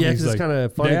Bobby's because it's kind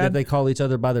of funny that they call each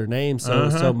other by their name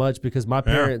so much, because my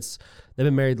parents, they've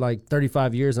been married like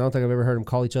 35 years, and I don't think I've ever heard them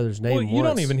call each other's name once. You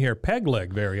don't even hear peg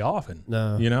leg very often.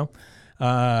 No. You know?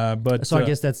 But so I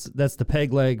guess that's the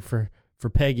peg leg for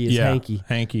Peggy is Hanky.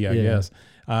 Hanky, I guess.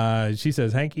 She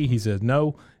says Hanky. He says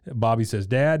no. Bobby says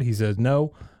Dad. He says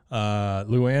no.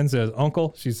 Luann says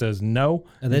Uncle. She says no.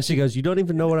 And then she goes, you don't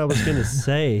even know what I was going to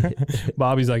say.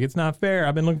 Bobby's like, it's not fair.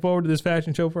 I've been looking forward to this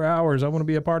fashion show for hours. I want to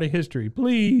be a part of history,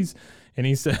 please. And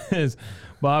he says,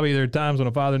 Bobby, there are times when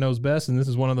a father knows best, and this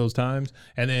is one of those times.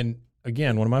 And then,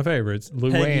 again, one of my favorites,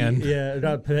 Luann.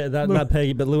 Peggy, not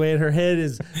Peggy, but Luann. Her head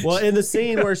is, well, in the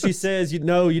scene where she says, you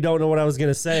don't know what I was going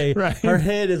to say, right. Her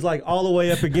head is like all the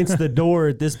way up against the door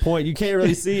at this point. You can't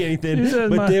really see anything.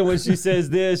 But then when she says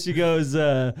this, she goes,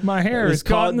 my hair is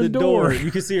caught in the door.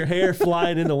 You can see her hair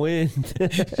flying in the wind.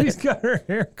 She's got her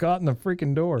hair caught in the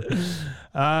freaking door.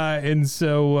 And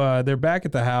so they're back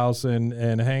at the house,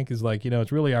 and Hank is like,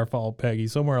 it's really our fault, Peggy.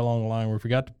 Somewhere along the line, we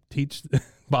forgot to teach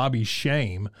Bobby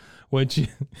shame. Which,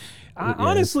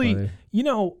 honestly,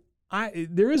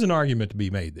 there is an argument to be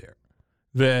made there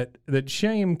that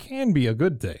shame can be a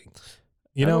good thing.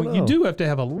 You do have to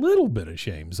have a little bit of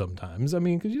shame sometimes. I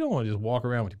mean, because you don't want to just walk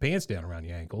around with your pants down around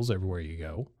your ankles everywhere you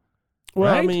go. Well,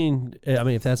 right? I mean,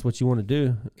 if that's what you want to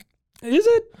do, is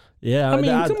it? Yeah,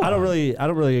 I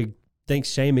don't really think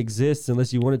shame exists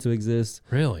unless you want it to exist.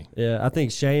 Really? Yeah, I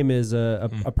think shame is a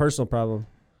personal problem.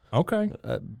 Okay.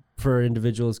 For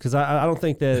individuals, because I don't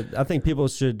think that I think people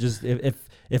should just if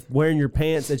wearing your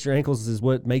pants at your ankles is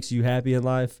what makes you happy in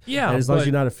life, and as long as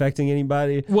you're not affecting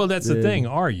anybody. Well, that's the thing.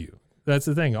 Are you? That's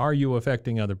the thing. Are you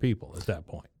affecting other people at that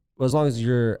point? Well, as long as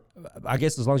your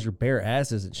bare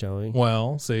ass isn't showing.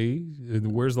 Well, see,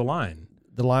 where's the line?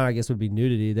 The line, I guess, would be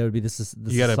nudity. That would be the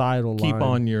societal line. Keep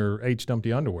on your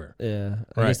H-Dumpty underwear. Yeah,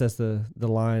 I guess that's the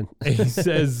line. He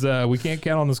says we can't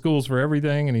count on the schools for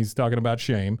everything, and he's talking about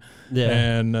shame. Yeah.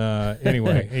 And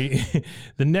anyway,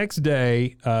 the next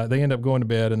day they end up going to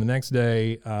bed, and the next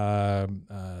day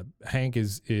Hank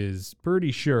is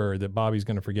pretty sure that Bobby's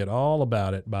going to forget all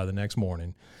about it by the next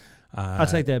morning. I'll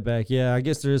take that back. Yeah, I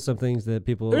guess there is some things that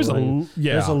people. There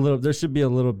should be a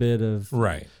little bit of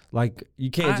right. Like you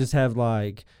can't just have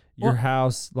like your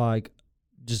house like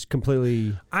just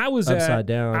completely upside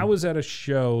down. I was at a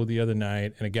show the other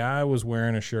night, and a guy was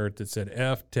wearing a shirt that said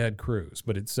F Ted Cruz,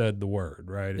 but it said the word,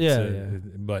 right?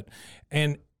 But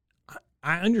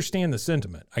I understand the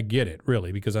sentiment. I get it,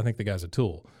 really, because I think the guy's a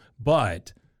tool.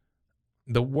 But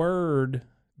the word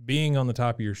being on the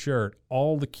top of your shirt,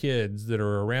 all the kids that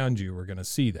are around you are going to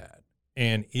see that.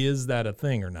 And is that a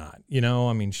thing or not?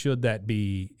 Should that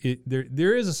be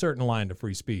there is a certain line to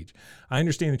free speech. I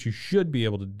understand that you should be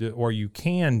able to do, or you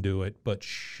can do it, but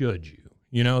should you?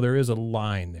 There is a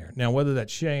line there. Now, whether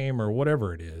that's shame or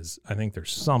whatever it is, I think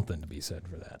there's something to be said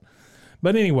for that.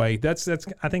 But anyway,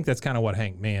 I think that's kind of what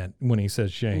Hank meant when he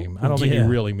says shame. I don't think he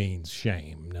really means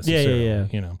shame necessarily.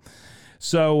 Yeah.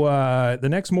 So the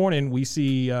next morning, we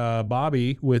see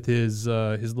Bobby with his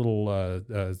little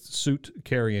suit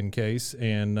carrying case,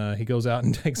 and he goes out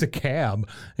and takes a cab,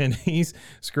 and he's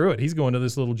going to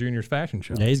this little junior's fashion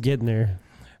show. Yeah, he's getting there.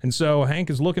 And so Hank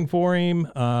is looking for him,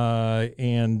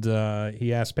 and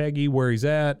he asks Peggy where he's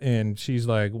at, and she's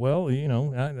like, well,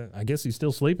 I guess he's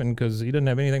still sleeping because he doesn't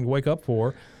have anything to wake up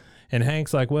for. And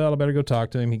Hank's like, well, I better go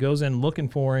talk to him. He goes in looking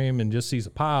for him and just sees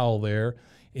a pile there.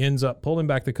 Ends up pulling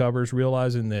back the covers,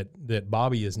 realizing that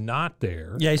Bobby is not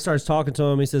there. Yeah, he starts talking to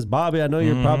him. He says, Bobby, I know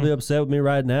you're probably upset with me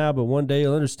right now, but one day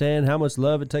you'll understand how much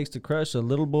love it takes to crush a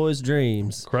little boy's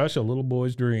dreams. Crush a little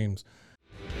boy's dreams.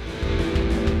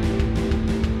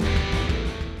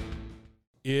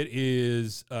 It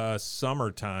is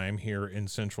summertime here in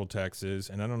Central Texas,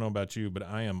 and I don't know about you, but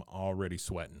I am already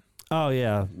sweating. Oh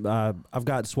yeah, I've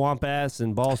got swamp ass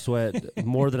and ball sweat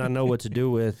more than I know what to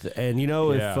do with. And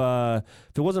if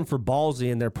it wasn't for Ballsy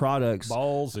and their products,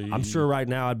 I'm sure right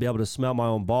now I'd be able to smell my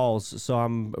own balls. So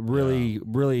I'm really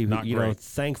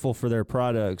thankful for their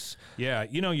products. Yeah,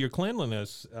 your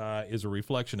cleanliness is a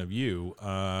reflection of you,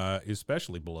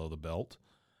 especially below the belt.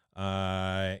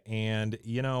 And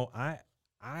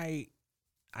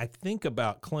I think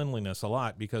about cleanliness a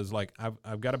lot because, like,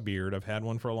 I've got a beard. I've had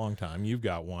one for a long time. You've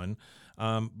got one.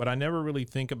 But I never really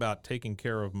think about taking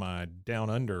care of my down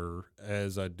under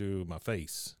as I do my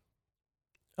face.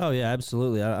 Oh, yeah,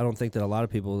 absolutely. I don't think that a lot of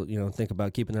people, think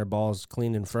about keeping their balls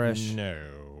clean and fresh. No.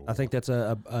 I think that's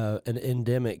an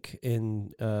endemic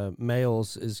in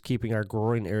males is keeping our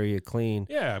groin area clean.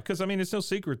 Yeah, because, it's no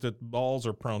secret that balls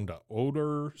are prone to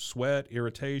odor, sweat,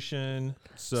 irritation.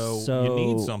 So you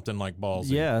need something like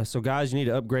Ballsy. Yeah, so guys, you need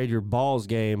to upgrade your balls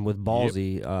game with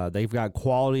Ballsy. Yep. They've got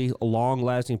quality,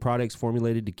 long-lasting products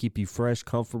formulated to keep you fresh,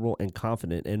 comfortable, and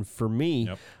confident. And for me,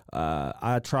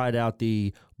 I tried out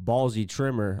the Ballsy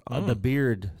trimmer, the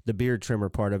beard trimmer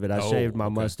part of it. I shaved my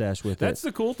mustache with it. That's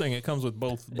the cool thing. It comes with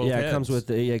both heads. It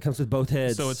comes with both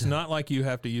heads. So it's not like you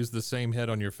have to use the same head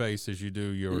on your face as you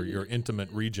do your intimate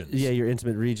regions. Yeah, your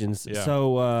intimate regions. Yeah.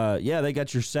 So they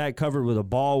got your sack covered with a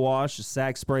ball wash,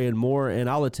 sack spray, and more. And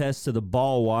I'll attest to the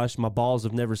ball wash. My balls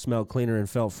have never smelled cleaner and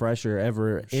felt fresher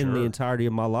ever in the entirety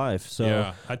of my life. So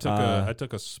yeah, I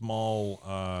took a small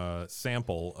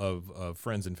sample of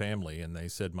friends and family, and they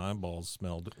said my balls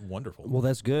smelled wonderful. Well,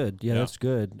 that's good. Yeah, that's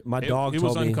good. My dog told me. It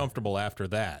was uncomfortable after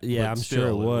that. Yeah, I'm sure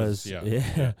it was.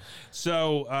 Yeah.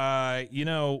 So,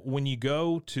 when you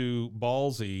go to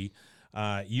Ballsy,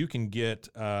 you can get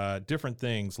different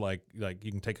things like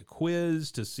you can take a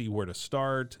quiz to see where to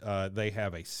start. They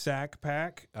have a sack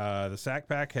pack. The sack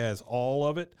pack has all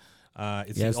of it.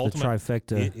 It's the ultimate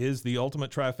trifecta. It is the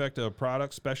ultimate trifecta of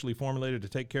products specially formulated to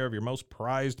take care of your most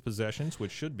prized possessions,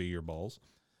 which should be your balls.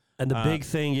 And the big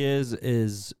thing is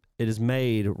it is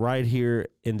made right here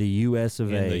in the U.S.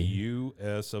 of A. In the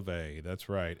U.S. of A. That's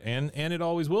right. And it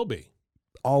always will be.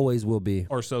 Always will be.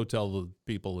 Or so tell the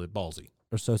people at Ballsy.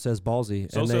 Or so says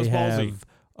Ballsy. So says Ballsy. Have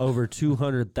over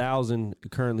 200,000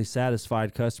 currently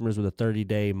satisfied customers with a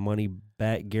 30-day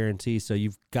money-back guarantee. So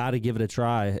you've got to give it a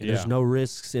try. Yeah. There's no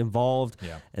risks involved.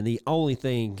 Yeah. And the only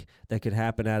thing that could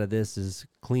happen out of this is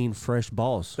clean, fresh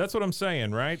balls. That's what I'm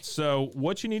saying, right? So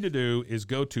what you need to do is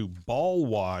go to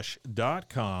ballwash.com,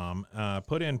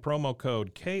 put in promo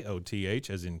code KOTH,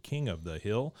 as in King of the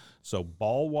Hill. So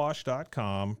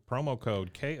ballwash.com, promo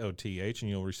code KOTH, and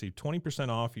you'll receive 20%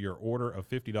 off your order of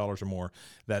 $50 or more.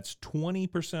 That's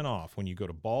 20% off when you go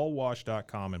to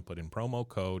ballwash.com and put in promo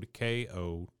code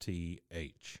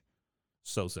KOTH.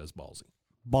 So says Ballsy.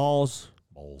 Balls.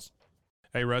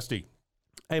 Hey, Rusty.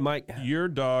 Hey, Mike. Your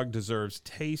dog deserves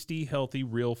tasty, healthy,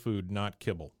 real food, not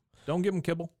kibble. Don't give him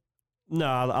kibble. No,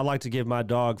 I like to give my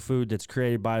dog food that's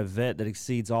created by a vet that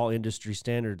exceeds all industry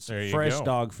standards. Fresh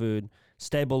dog food,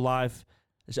 stable life.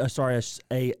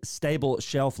 A stable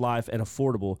shelf life and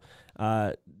affordable.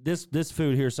 This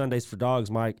food here, Sundays for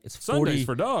Dogs, Mike. It's Sundays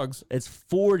for Dogs. It's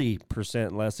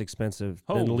 40% less expensive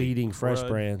than leading fresh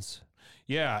brands.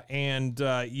 Yeah, and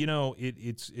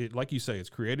it's like you say, it's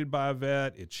created by a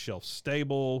vet. It's shelf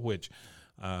stable, which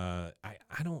I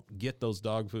don't get those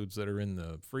dog foods that are in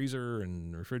the freezer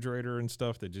and refrigerator and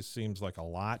stuff. That just seems like a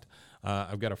lot.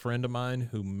 I've got a friend of mine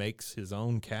who makes his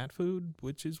own cat food,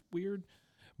 which is weird.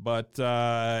 But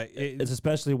it's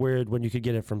especially weird when you could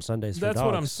get it from Sundays for Dogs. That's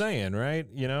what I'm saying, right?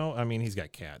 He's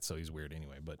got cats, so he's weird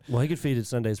anyway. But he could feed it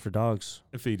Sundays for Dogs.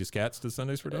 Feed his cats to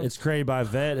Sundays for Dogs? It's created by a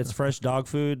vet. It's fresh dog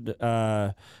food.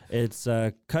 It's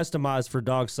customized for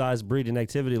dog size, breed, and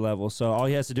activity level. So all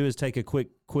he has to do is take a quick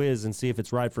quiz and see if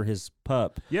it's right for his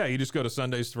pup. Yeah, you just go to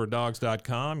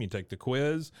sundaysfordogs.com. You take the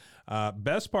quiz.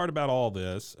 Best part about all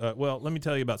this, let me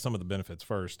tell you about some of the benefits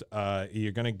first.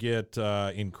 You're going to get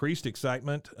increased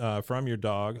excitement from your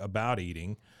dog about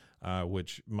eating,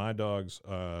 which my dogs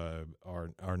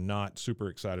are not super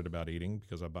excited about eating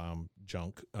because I buy them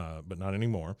junk, but not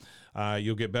anymore.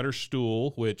 You'll get better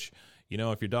stool, which,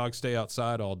 if your dogs stay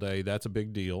outside all day, that's a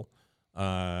big deal.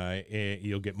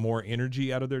 You'll get more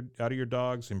energy out of your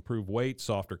dogs, improve weight,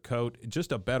 softer coat,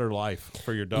 just a better life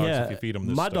for your dogs if you feed them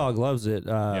this my stuff. Dog loves it.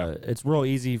 It's real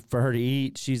easy for her to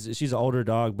eat. She's an older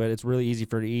dog, but it's really easy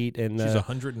for her to eat. And she's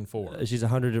 104. She's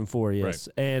 104, yes.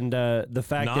 Right. And the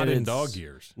fact not that in it's dog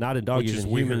years, not in dog years, in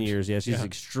human years. Yeah, she's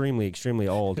extremely, extremely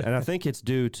old, and I think it's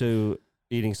due to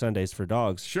eating Sundays for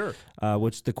Dogs. Sure.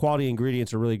 Which the quality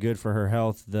ingredients are really good for her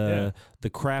health. The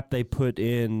crap they put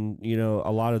in,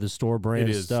 a lot of the store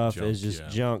brand stuff is just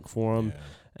junk for them.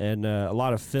 and a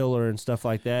lot of filler and stuff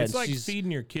like that. It's like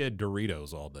feeding your kid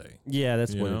Doritos all day. Yeah,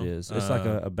 that's what it is. It's like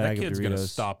a bag of Doritos. That kid's going to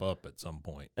stop up at some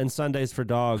point. And Sundays for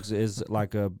Dogs is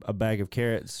like a bag of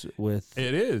carrots with...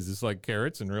 It is. It's like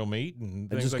carrots and real meat and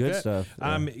things just like good that. Stuff.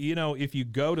 Yeah. You know, if you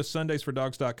go to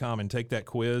sundaysfordogs.com and take that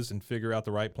quiz and figure out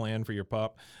the right plan for your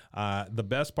pup, the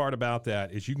best part about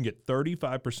that is you can get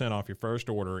 35% off your first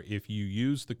order if you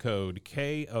use the code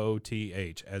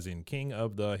KOTH, as in King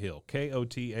of the Hill,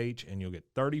 KOTH, and you'll get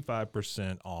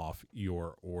 35% off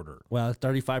your order. Wow,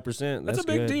 35%. That's a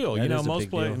big good. deal. That you know,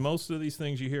 deal. most of these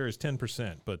things you hear is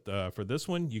 10%, but for this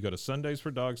one, you go to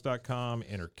sundaysfordogs.com,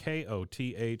 enter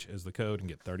KOTH as the code, and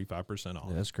get 35% off.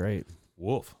 Yeah, that's great.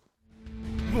 Woof.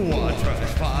 Watch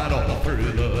us fight all through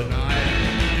the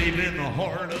night, deep in the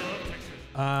heart of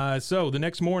Texas. So the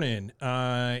next morning,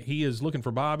 he is looking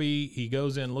for Bobby. He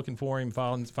goes in looking for him,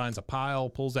 finds a pile,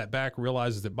 pulls that back,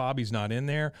 realizes that Bobby's not in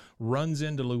there, runs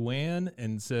into Luann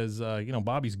and says,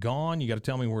 Bobby's gone. You got to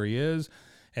tell me where he is.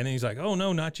 And then he's like, oh,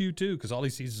 no, not you too, because all he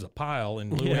sees is a pile in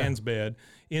Luann's bed.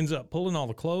 Ends up pulling all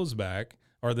the clothes back,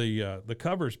 or the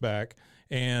covers back,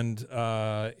 and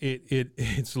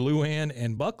it's Luann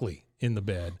and Buckley in the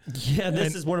bed. Yeah,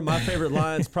 this is one of my favorite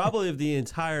lines probably of the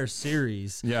entire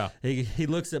series. Yeah. He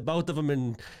looks at both of them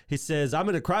and he says, I'm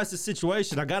in a crisis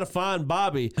situation. I got to find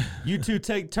Bobby. You two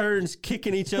take turns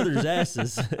kicking each other's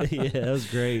asses. Yeah, that was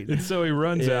great. And so he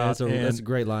runs out. That's a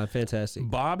great line. Fantastic.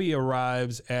 Bobby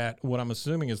arrives at what I'm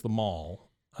assuming is the mall.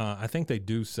 I think they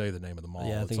do say the name of the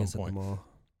mall I at think some it's point. At the mall.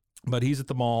 But he's at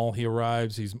the mall. He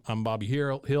arrives. I'm Bobby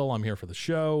Hill. I'm here for the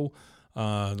show.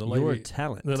 You're a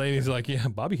talent. The lady's like, yeah,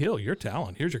 Bobby Hill, you're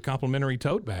talent. Here's your complimentary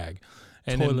tote bag.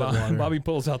 And then Bobby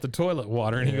pulls out the toilet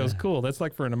water, and he goes, cool, that's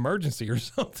like for an emergency or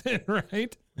something,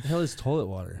 right? The hell is toilet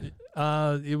water?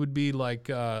 It would be like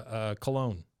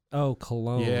cologne. Oh,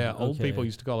 cologne. Yeah, old people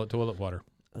used to call it toilet water.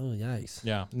 Oh, yikes.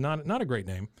 Yeah, not a great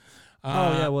name.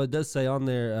 Well, it does say on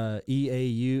there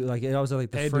EAU, like it always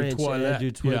like the French.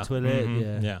 Toilet. Toilet.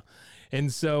 Mm-hmm. Yeah. And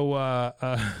so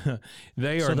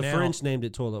they are. So the now, French named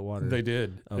it toilet water. They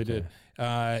did. Okay. They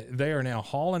did. They are now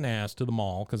hauling ass to the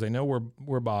mall because they know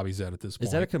where Bobby's at this point.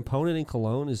 Is that a component in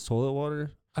cologne? Is toilet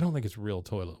water? I don't think it's real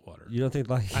toilet water. You don't think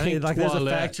like there's a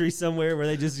factory somewhere where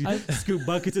they just scoop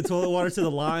buckets of toilet water to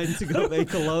the line to go make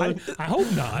cologne? I hope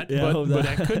not. But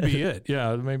that could be it.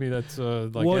 Yeah, maybe that's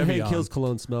like. What would Hank Hill's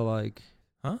cologne smell like?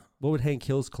 Huh? What would Hank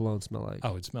Hill's cologne smell like?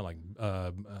 Oh, it smell like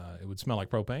it would smell like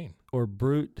propane or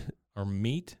brute or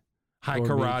meat. High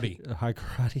karate. High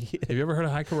karate. Have you ever heard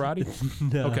of high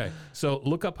karate? No. Okay, so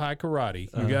look up high karate.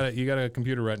 You got a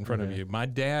computer right in front of you. My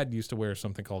dad used to wear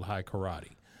something called high karate.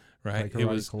 Right, it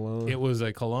was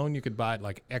a cologne you could buy at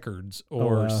like Eckerd's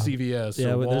or CVS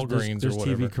or Walgreens there's or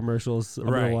whatever. TV commercials. I'm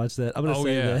gonna watch that. I'm gonna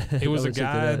say that. It was a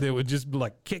guy that would just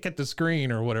like kick at the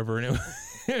screen or whatever, and it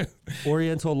was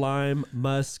Oriental lime,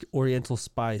 musk, Oriental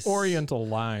spice. Oriental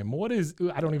lime. What is?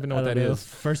 I don't even know what that is.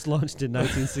 First launched in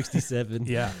 1967.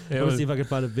 Yeah, let's see if I can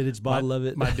find a vintage bottle of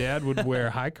it. My dad would wear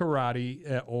high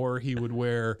karate, or he would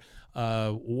wear.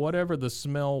 Whatever the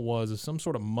smell was, is some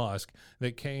sort of musk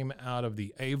that came out of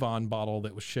the Avon bottle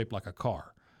that was shaped like a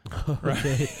car.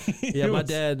 Okay. Yeah, my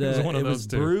dad, it was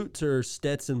Brute or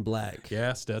Stetson Black.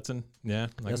 Yeah, Stetson. Yeah,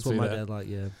 that's what my dad liked,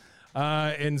 yeah.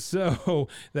 And so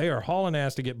they are hauling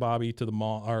ass to get Bobby to the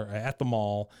mall, or at the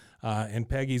mall. And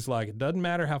Peggy's like, it doesn't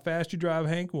matter how fast you drive,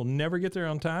 Hank. We'll never get there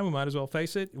on time. We might as well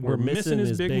face it. We're missing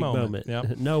his big moment.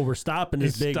 Yep. No, we're stopping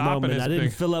his big moment. I didn't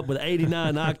fill up with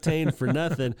 89 octane for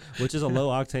nothing, which is a low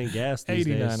octane gas these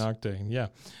 89 days. Octane, yeah.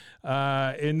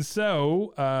 And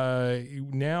so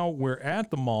now we're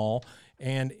at the mall,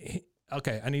 and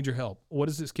okay, I need your help. What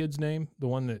is this kid's name? The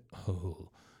one that,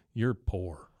 you're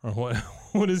poor. Or what?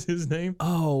 What is his name?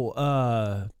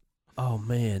 Oh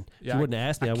man! Yeah, if you wouldn't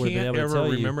ask me, I would have been able to tell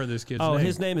you. I can't ever remember this kid's name. Oh,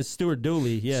 his name is Stuart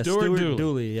Dooley. Yeah, Stuart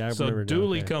Dooley. Yeah, I remember. So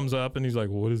Dooley comes up and he's like,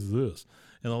 "What is this?"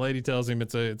 And the lady tells him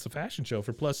it's a fashion show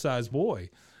for plus size boys.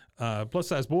 Plus,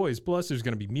 there's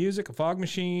going to be music, a fog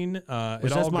machine.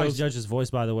 Which that's Mike Judge's voice,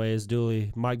 by the way, is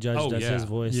Dooley. Mike Judge does his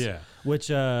voice. Yeah.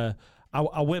 Which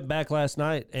I went back last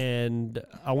night and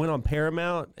I went on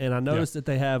Paramount and I noticed that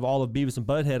they have all of Beavis and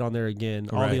Butthead on there again,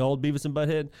 all the old Beavis and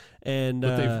Butthead. And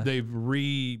but they've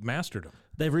remastered them.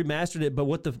 They've remastered it, but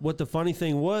what the funny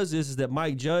thing is that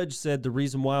Mike Judge said the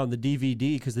reason why on the DVD,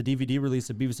 because the DVD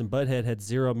release of Beavis and Butthead had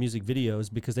 0 music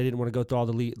videos because they didn't want to go through all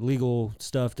the legal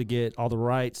stuff to get all the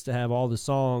rights to have all the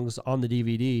songs on the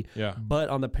DVD. Yeah. But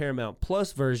on the Paramount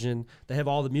Plus version, they have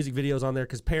all the music videos on there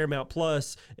because Paramount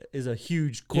Plus is a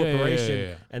huge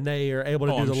corporation and they are able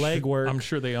to do the legwork. I'm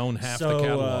sure they own half the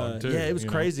catalog too. Yeah, it was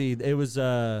crazy. It was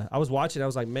I was watching. I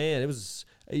was like, man, it was.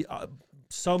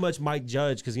 so much Mike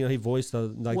Judge because he voiced the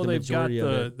majority of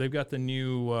it. They've got the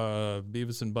new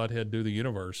Beavis and Butthead Do the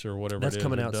Universe or whatever. That's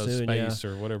coming out soon. Space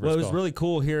or whatever. Well, it was really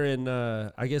cool here in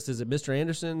I guess is it Mr.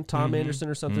 Anderson, Tom Anderson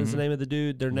or something is the name of the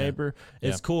dude, their neighbor.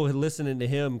 It's cool listening to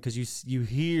him because you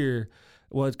hear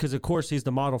because of course he's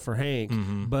the model for Hank,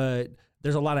 but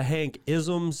there's a lot of Hank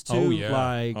isms too,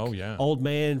 like old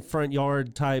man front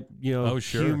yard type,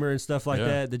 humor and stuff like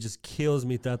that just kills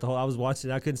me throughout the whole. I was watching,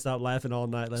 I couldn't stop laughing all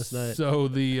night last night. So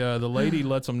the lady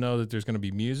lets them know that there's going to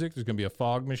be music, there's going to be a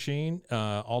fog machine,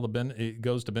 it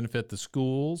goes to benefit the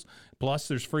schools. Plus,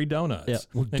 there's free donuts. Yeah,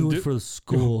 we'll do it for the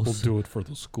schools. We'll do it for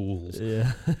the schools.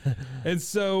 Yeah. And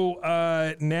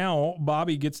so now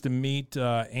Bobby gets to meet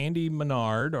Andy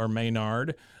Maynard.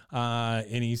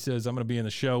 And he says, I'm going to be in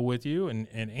the show with you. And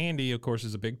Andy, of course,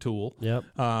 is a big tool.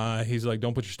 Yep. He's like,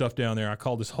 don't put your stuff down there. I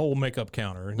call this whole makeup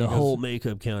counter. And whole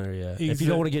makeup counter, yeah. If you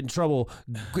don't want to get in trouble,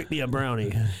 get me a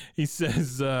brownie. He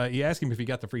says, he asked him if he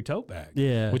got the free tote bag.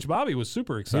 Yeah. Which Bobby was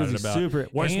super excited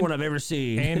about. Worst one I've ever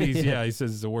seen. Andy's, he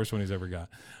says it's the worst one he's ever got.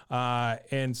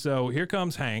 And so here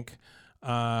comes Hank.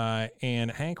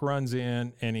 And Hank runs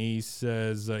in and he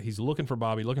says he's looking for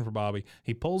Bobby.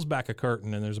 He pulls back a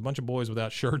curtain and there's a bunch of boys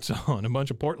without shirts on, a bunch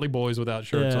of portly boys without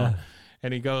shirts on.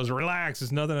 And he goes, relax,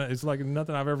 it's nothing. It's like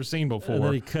nothing I've ever seen before. And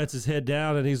then he cuts his head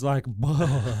down and he's like,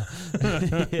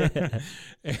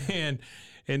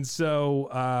 And so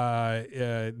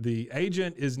the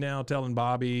agent is now telling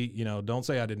Bobby, don't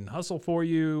say I didn't hustle for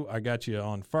you. I got you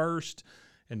on first.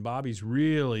 And Bobby's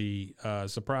really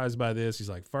surprised by this. He's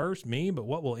like, first, me? But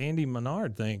what will Andy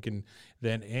Maynard think? And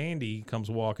then Andy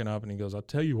comes walking up and he goes, I'll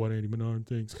tell you what Andy Maynard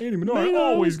thinks. Andy Maynard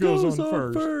always goes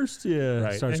on first. Yeah.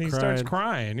 Right. And he starts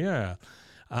crying. Yeah.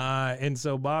 And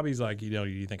so Bobby's like, do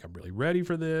you think I'm really ready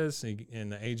for this? And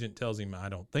the agent tells him, I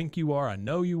don't think you are. I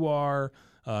know you are.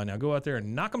 Now go out there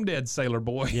and knock 'em dead, sailor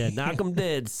boy. Yeah, knock 'em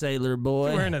dead, sailor boy.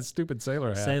 He's wearing that stupid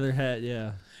sailor hat. Sailor hat,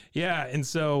 yeah. Yeah, and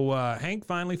so Hank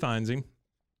finally finds him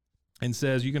and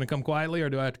says, you going to come quietly or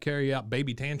do I have to carry you out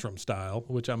baby tantrum style,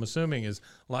 which I'm assuming is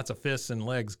lots of fists and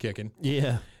legs kicking.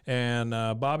 Yeah. And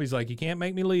Bobby's like, you can't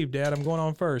make me leave, Dad. I'm going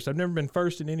on first. I've never been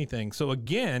first in anything. So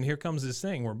again, here comes this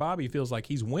thing where Bobby feels like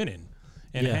he's winning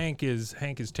and Hank is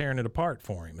tearing it apart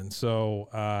for him. And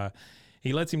so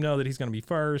he lets him know that he's going to be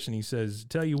first, and he says,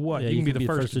 tell you what, you can be the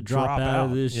first to drop out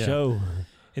of this show.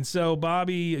 And so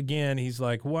Bobby, again, he's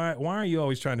like, why are you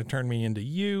always trying to turn me into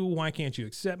you? Why can't you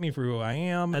accept me for who I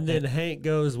am? And then Hank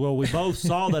goes, well, we both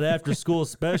saw that after school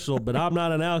special, but I'm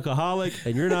not an alcoholic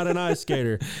and you're not an ice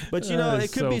skater. But,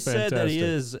 it could be said that he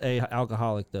is a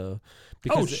alcoholic, though.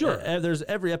 Because sure. There's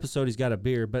every episode he's got a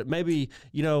beer, but maybe,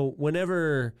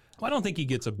 whenever... Well, I don't think he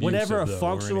gets abusive. Whenever a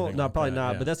functional, no, probably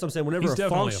not. Yeah. But that's what I'm saying. Whenever a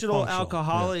functional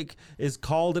alcoholic is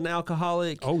called an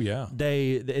alcoholic,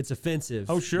 it's offensive.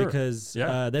 Oh, sure, because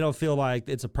they don't feel like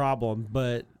it's a problem.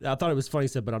 But I thought it was funny. He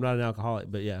said, "But I'm not an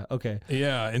alcoholic." But yeah, okay.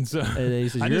 Yeah, and so and he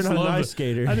says, "You're not an ice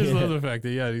skater." I just love the fact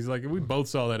that he's like, we both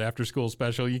saw that after school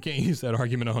special. You can't use that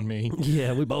argument on me.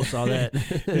 Yeah, we both saw that.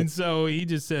 And so he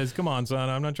just says, "Come on, son.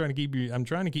 I'm not trying to keep you. I'm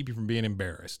trying to keep you from being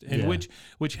embarrassed." And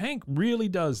which Hank really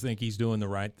does think he's doing the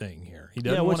right thing here. He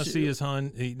doesn't want to see his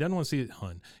son. He doesn't want to see He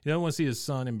doesn't want to see his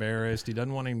son embarrassed. He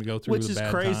doesn't want him to go through the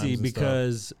bad times. Which is crazy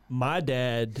because my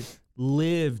dad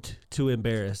lived to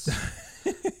embarrass.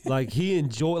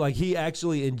 He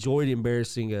actually enjoyed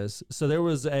embarrassing us. So there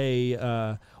was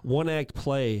a one-act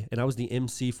play, and I was the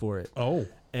MC for it. Oh.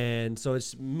 And so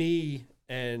it's me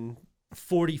and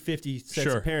 40, 50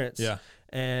 sets of parents. Yeah.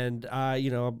 And I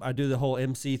do the whole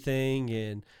MC thing,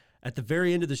 and at the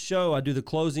very end of the show, I do the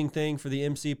closing thing for the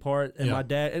MC part, and my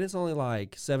dad, and it's only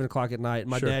like 7 o'clock at night, and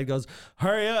my dad goes,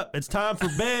 hurry up, it's time for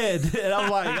bed. And I'm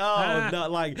like, oh, no,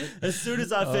 like, as soon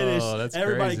as I finished,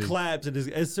 everybody claps, and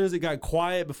as soon as it got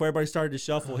quiet, before everybody started to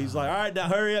shuffle, he's like, all right, now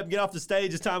hurry up, get off the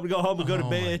stage, it's time to go home and go to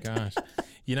bed. Oh, my gosh.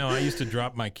 I used to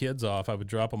drop my kids off. I would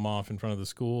drop them off in front of the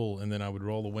school, and then I would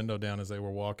roll the window down as they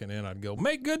were walking in. I'd go,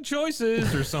 make good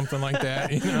choices, or something like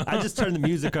that. I just turned the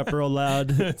music up real loud.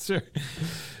 That's right.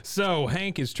 So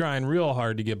Hank is trying real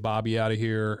hard to get Bobby out of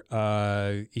here.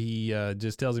 He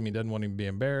just tells him he doesn't want him to be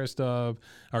embarrassed and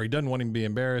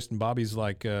Bobby's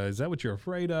like, is that what you're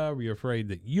afraid of? Are you afraid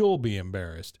that you'll be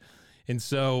embarrassed? And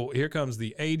so here comes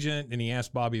the agent, and he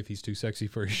asked Bobby if he's too sexy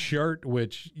for his shirt,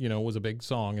 which, was a big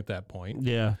song at that point.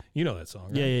 Yeah. You know that song,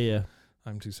 right? Yeah.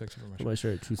 I'm too sexy for my shirt. My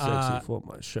shirt, too sexy for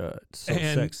my shirt. So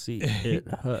sexy, it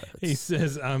hurts. He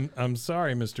says, I'm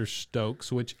sorry, Mr.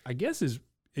 Stokes, which I guess is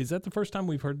that the first time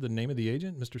we've heard the name of the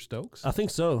agent, Mr. Stokes? I think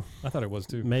so. I thought it was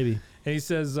too. Maybe. And he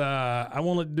says, I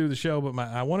want to do the show, but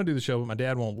my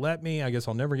dad won't let me. I guess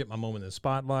I'll never get my moment in the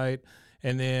spotlight.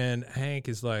 And then Hank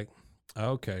is like,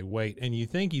 Okay, wait. And you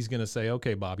think he's going to say,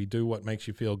 okay, Bobby, do what makes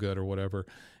you feel good or whatever.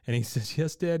 And he says,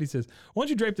 yes, Dad. He says, why don't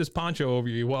you drape this poncho over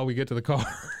you while we get to the car?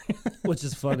 Which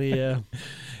is funny, yeah.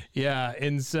 Yeah,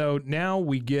 and so now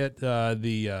we get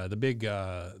the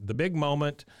big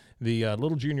moment, the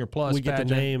Little Junior Plus. We get pageant.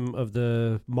 the name of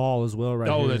the mall as well, right?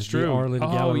 Oh, here. that's true.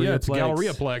 Yeah, it's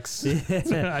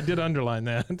Galleria-plex. I did underline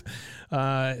that.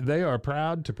 They are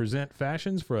proud to present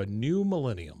fashions for a new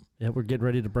millennium. Yeah, we're getting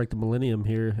ready to break the millennium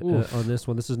here on this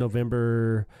one. This is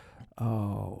November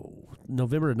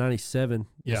of 97,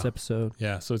 this episode.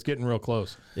 Yeah, so it's getting real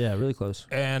close. Yeah, really close.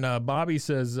 And Bobby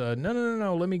says,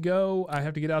 no, let me go. I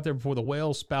have to get out there before the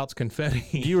whale spouts confetti.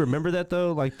 Do you remember that,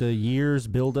 though? Like the years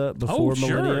build up before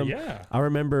millennium? Sure, yeah. I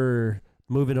remember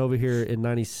moving over here in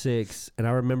 96, and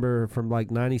I remember from like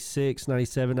 96,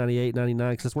 97, 98,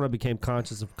 99, because that's when I became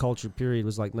conscious of culture, period,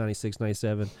 was like 96,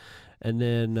 97. And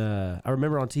then I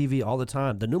remember on TV all the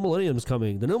time, the new millennium's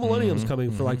coming. The new millennium's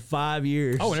coming for like 5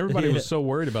 years. Oh, and everybody was so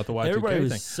worried about the Y2K everybody thing.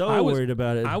 was so worried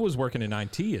about it. I was working in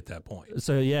IT at that point.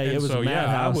 So, yeah, it was a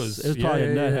madhouse. It was probably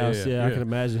a nut house. Yeah, I can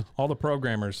imagine. All the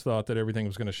programmers thought that everything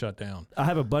was going to shut down. I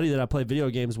have a buddy that I play video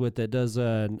games with that does,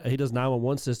 he does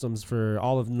 911 systems for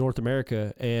all of North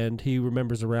America, and he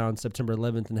remembers around September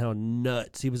 11th and how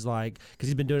nuts he was like, because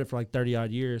he's been doing it for like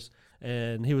 30-odd years.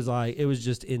 And he was like, it was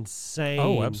just insane.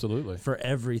 Oh, absolutely. For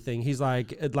everything. He's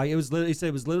like it was literally, he said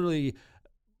it was literally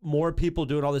more people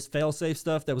doing all this fail-safe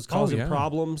stuff that was causing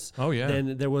problems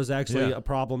than there was actually a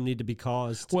problem need to be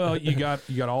caused. Well, you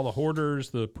got all the hoarders,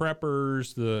 the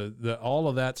preppers, the all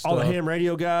of that stuff. All the ham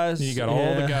radio guys. You got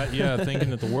all the guys,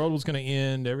 thinking that the world was going to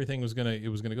end, everything was going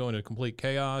to go into complete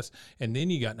chaos, and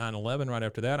then you got 9/11 right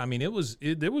after that. I mean,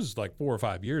 there was like 4 or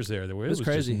 5 years there. It was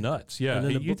crazy. Just nuts. Yeah,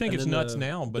 you think it's nuts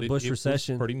now, but the Bush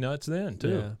recession was pretty nuts then too.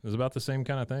 Yeah. It was about the same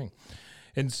kind of thing.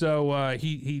 And so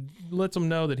he lets them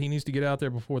know that he needs to get out there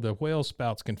before the whale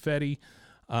spouts confetti.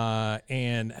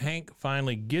 And Hank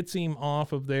finally gets him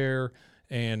off of there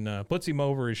and puts him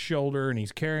over his shoulder, and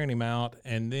he's carrying him out.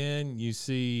 And then you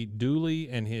see Dooley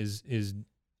and his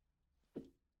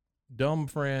dumb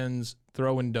friends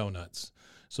throwing donuts.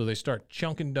 So they start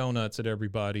chunking donuts at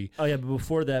everybody. Oh, yeah, but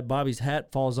before that, Bobby's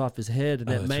hat falls off his head, and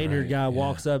that Maynard guy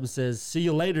walks up and says, see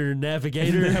you later,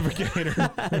 navigator.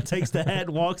 Takes the hat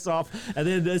and walks off. And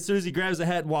then as soon as he grabs the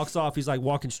hat and walks off, he's like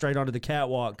walking straight onto the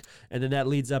catwalk. And then that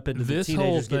leads up into this the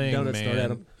teenagers whole thing, getting donuts thrown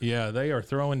at him. Yeah, they are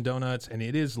throwing donuts, and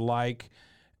it is like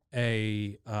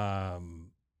a...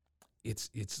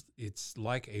 It's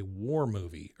like a war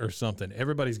movie or something.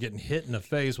 Everybody's getting hit in the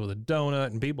face with a donut,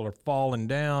 and people are falling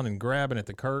down and grabbing at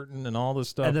the curtain and all this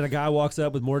stuff. And then a guy walks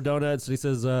up with more donuts, and he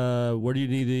says, where do you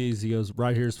need these? He goes,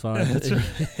 right here's fine.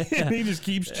 And he just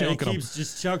keeps chunking them.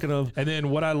 Just chunking them. And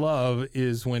then what I love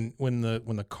is when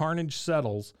the carnage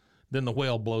settles, then the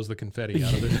whale blows the confetti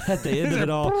out of it. At the end of it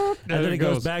all. And then it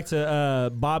goes back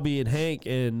to Bobby and Hank,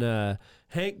 and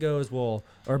Hank goes,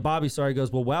 Bobby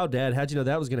goes, well, wow, Dad, how'd you know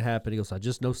that was going to happen? He goes, I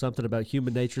just know something about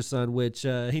human nature, son, which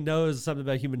he knows something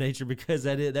about human nature because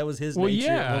that was his nature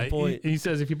at one point. He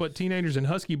says if you put teenagers and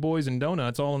Husky boys and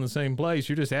donuts all in the same place,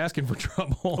 you're just asking for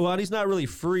trouble. Well, and he's not really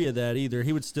free of that either.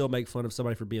 He would still make fun of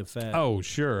somebody for being fat. Oh,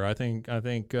 sure. I think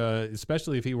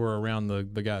especially if he were around the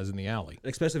guys in the alley.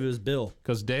 Especially if it was Bill.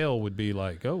 Because Dale would be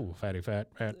like, oh, fatty, fat.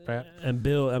 And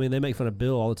Bill, I mean, they make fun of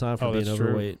Bill all the time for being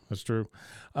overweight. That's true.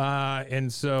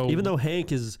 And so even though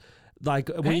Hank is like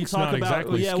when Hank's you talk not about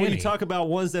exactly skinny. when you talk about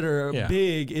ones that are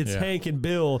big, it's Hank and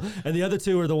Bill, and the other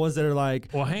two are the ones that are like.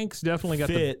 Well, Hank's definitely got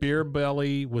the beer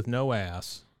belly with no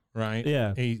ass, right?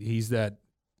 Yeah, he's that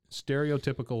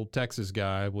stereotypical Texas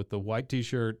guy with the white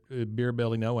T-shirt, beer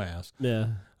belly, no ass. Yeah.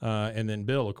 And then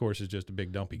Bill, of course, is just a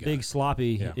big dumpy guy. Big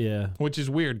sloppy. Yeah. Which is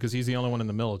weird because he's the only one in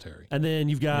the military. And then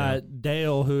you've got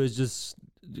Dale, who is just.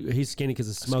 He's skinny because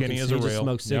of smoking. He just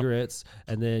smokes cigarettes,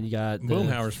 and then you got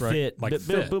Boomhauer's fit. Like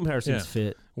fit. Boomhauer seems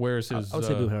fit. Wears his. I would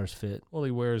say Boomhauer's fit. Well,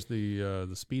 he wears the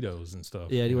speedos and stuff.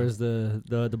 Yeah, he wears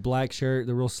the black shirt,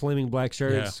 the real slimming black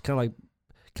shirt. Yeah. It's kind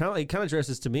of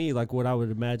dresses to me like what I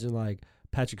would imagine like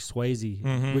Patrick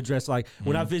Swayze would dress like.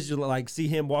 When I visually like see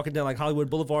him walking down like Hollywood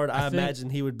Boulevard, I imagine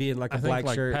he would be in like a black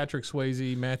shirt. Patrick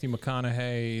Swayze, Matthew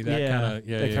McConaughey,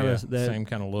 that same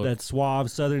kind of look. That suave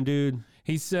Southern dude.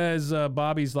 He says,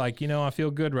 Bobby's like, I feel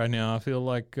good right now. I feel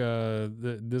like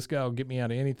this guy will get me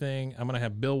out of anything. I'm going to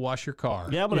have Bill wash your car.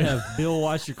 Yeah, I'm going to have Bill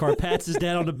wash your car. Pats his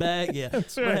dad on the back. Yeah,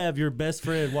 that's right. I'm going to have your best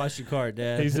friend wash your car,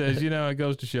 Dad. He says, it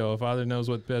goes to show a father knows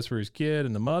what's best for his kid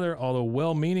and the mother, although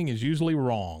well-meaning is usually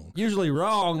wrong. Usually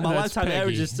wrong. My That's lifetime Peggy.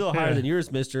 average is still higher than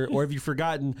yours, mister. Or have you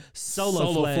forgotten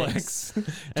Solo Flex?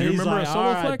 Do you remember a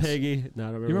Solo Flex? Right, Peggy. No,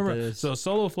 I don't remember what that is. So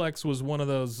Solo Flex was one of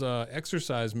those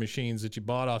exercise machines that you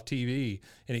bought off TV. TV,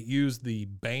 and it used the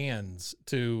bands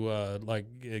to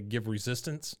give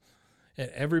resistance. And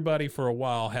everybody for a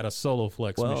while had a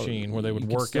SoloFlex machine where they would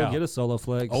work still out. Get a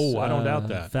SoloFlex. Oh, I don't doubt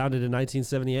that. Founded in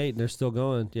 1978, and they're still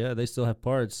going. Yeah, they still have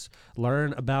parts.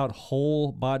 Learn about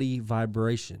whole body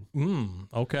vibration.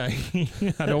 Okay.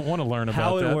 I don't want to learn about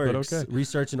how it that, works. But okay.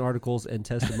 Research and articles and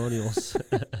testimonials.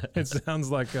 It sounds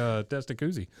like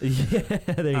Testacuzzi. Yeah,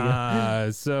 there you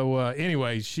go. So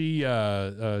anyway, she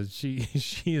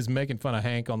is making fun of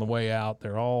Hank on the way out.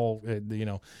 They're all,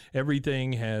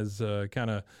 everything has kind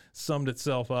of summed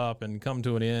itself up and come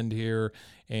to an end here.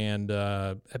 And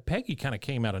Peggy kind of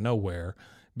came out of nowhere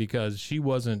because she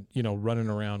wasn't, running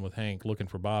around with Hank looking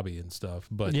for Bobby and stuff.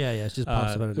 But yeah, it just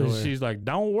pops out of nowhere. She's like,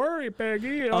 "Don't worry,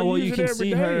 Peggy. You can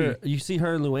see her. You see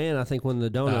her and Luann, I think, when the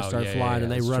donuts start flying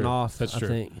and they run off. That's true.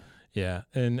 I think. Yeah,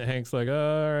 and Hank's like,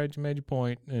 all right, you made your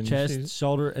point. And chest,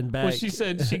 shoulder, and back. Well,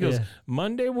 she goes,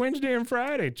 Monday, Wednesday, and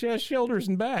Friday, chest, shoulders,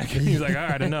 and back. And he's like, all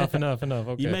right, enough.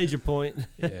 Okay. You made your point.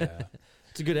 Yeah.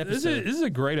 It's a good episode. This is a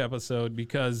great episode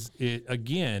because it,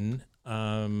 again,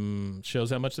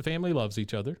 shows how much the family loves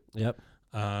each other. Yep.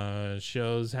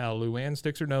 Shows how Luann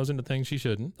sticks her nose into things she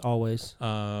shouldn't. Always.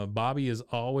 Bobby is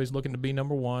always looking to be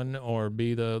number one or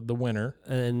be the winner.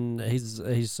 And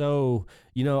he's so,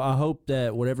 I hope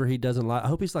that whatever he doesn't like, I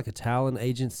hope he's like a talent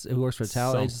agent who works for a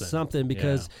talent agent, something,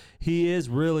 because he is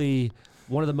really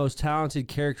one of the most talented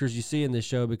characters you see in this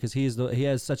show because he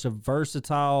has such a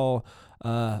versatile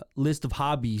list of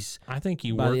hobbies. I think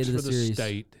he works for the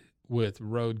state with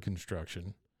road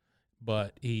construction.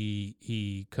 But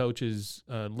he coaches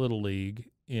Little League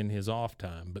in his off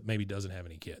time, but maybe doesn't have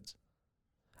any kids.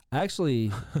 I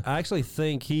actually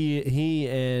think he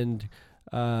and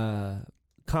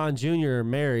Con Jr. are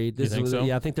married. You think so?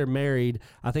 Yeah, I think they're married.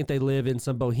 I think they live in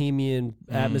some bohemian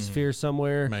atmosphere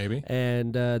somewhere. Maybe.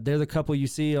 And they're the couple you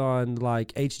see on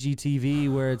like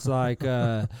HGTV where it's like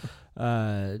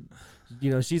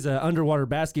she's an underwater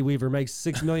basket weaver, makes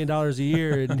 $6 million a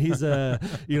year, and he's a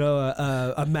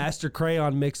master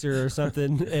crayon mixer or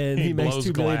something, and he makes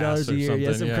 $2 million a year.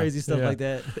 Yeah, some crazy stuff like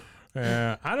that.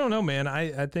 I don't know, man.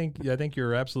 I think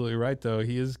you're absolutely right, though.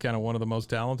 He is kind of one of the most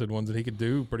talented ones, that he could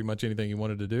do pretty much anything he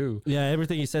wanted to do. Yeah,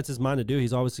 everything he sets his mind to do,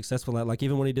 he's always successful at. Like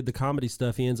even when he did the comedy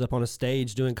stuff, he ends up on a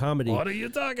stage doing comedy. What are you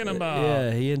talking about?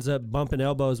 Yeah, he ends up bumping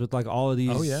elbows with like all of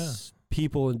these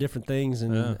people and different things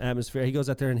and atmosphere. He goes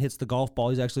out there and hits the golf ball.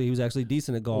 He was actually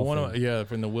decent at golf.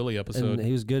 From the Willie episode. And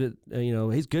he was good at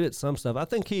he's good at some stuff. I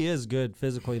think he is good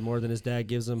physically more than his dad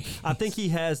gives him. I think he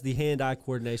has the hand-eye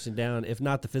coordination down, if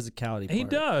not the physicality part. He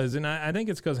does, and I think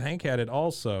it's because Hank had it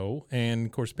also, and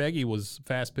of course Peggy was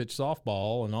fast-pitch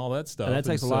softball and all that stuff. And that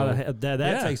takes a lot of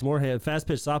that takes more hand.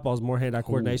 Fast-pitch softball is more hand-eye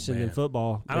coordination than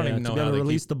football. I don't even know to be able to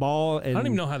release the ball. And I don't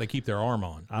even know how they keep their arm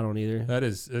on. I don't either.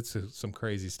 That's some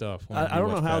crazy stuff. I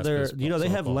don't know how they're, they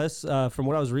have less, from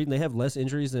what I was reading, they have less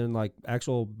injuries than like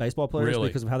actual baseball players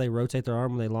because of how they rotate their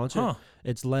arm when they launch it.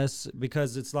 It's less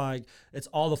because it's like, it's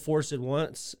all the force at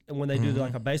once. And when they do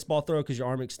like a baseball throw, because your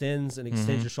arm extends and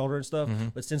extends your shoulder and stuff.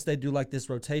 But since they do like this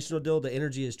rotational deal, the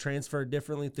energy is transferred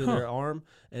differently through their arm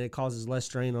and it causes less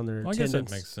strain on their tendons. I guess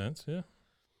that makes sense. Yeah.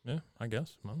 Yeah, I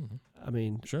guess. I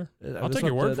mean, sure. I'll take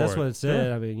your word for it. That's what it said.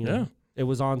 Yeah. I mean, it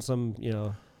was on some,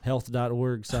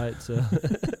 health.org site. So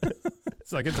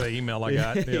it's like it's an email I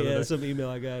got. Some email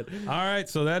I got. All right,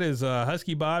 so that is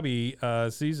Husky Bobby,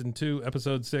 season 2,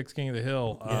 episode 6, King of the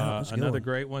Hill. Another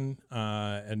great one.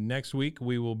 And next week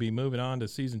we will be moving on to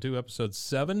season 2, episode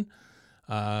 7.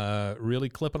 Really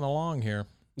clipping along here.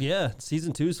 Yeah,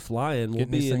 season 2 is flying. We'll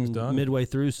be midway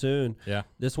through soon. Yeah.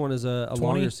 This one is a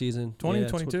longer season. 20,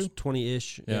 22?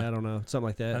 20-ish. Yeah, I don't know. Something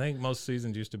like that. I think most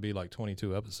seasons used to be like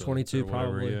 22 episodes. 22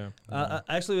 probably. Yeah.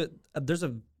 Actually,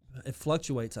 it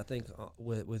fluctuates, I think,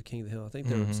 with King of the Hill. I think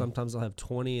sometimes they'll have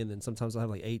 20, and then sometimes they'll have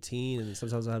like 18, and then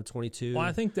sometimes they'll have 22. Well,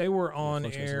 I think they were on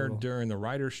air during the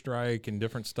writer's strike and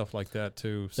different stuff like that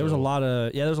too. So there was a lot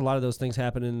of those things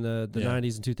happening in the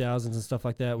 90s and 2000s and stuff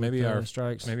like that. Maybe with our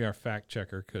strikes. Maybe our fact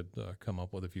checker could come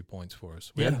up with a few points for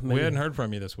us. We hadn't heard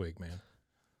from you this week, man.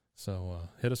 So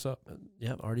hit us up.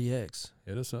 RDX.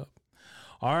 Hit us up.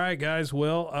 All right, guys.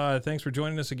 Well, thanks for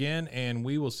joining us again, and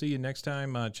we will see you next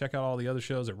time. Check out all the other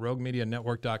shows at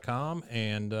roguemedianetwork.com,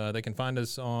 and they can find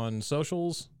us on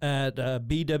socials. At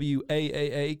BWAAAKOTH,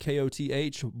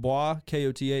 Bois,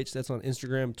 KOTH. That's on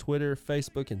Instagram, Twitter,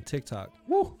 Facebook, and TikTok.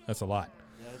 Woo! That's a lot.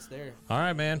 Yeah, it's there. All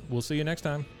right, man. We'll see you next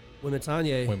time.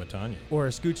 Wimatanye. Or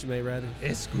Escúchame, rather.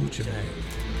 Escúchame.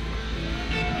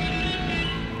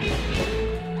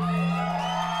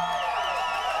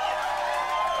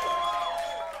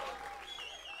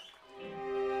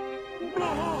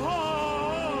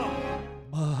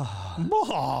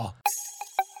 Bah.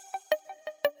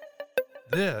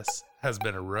 This has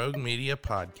been a Rogue Media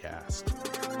podcast.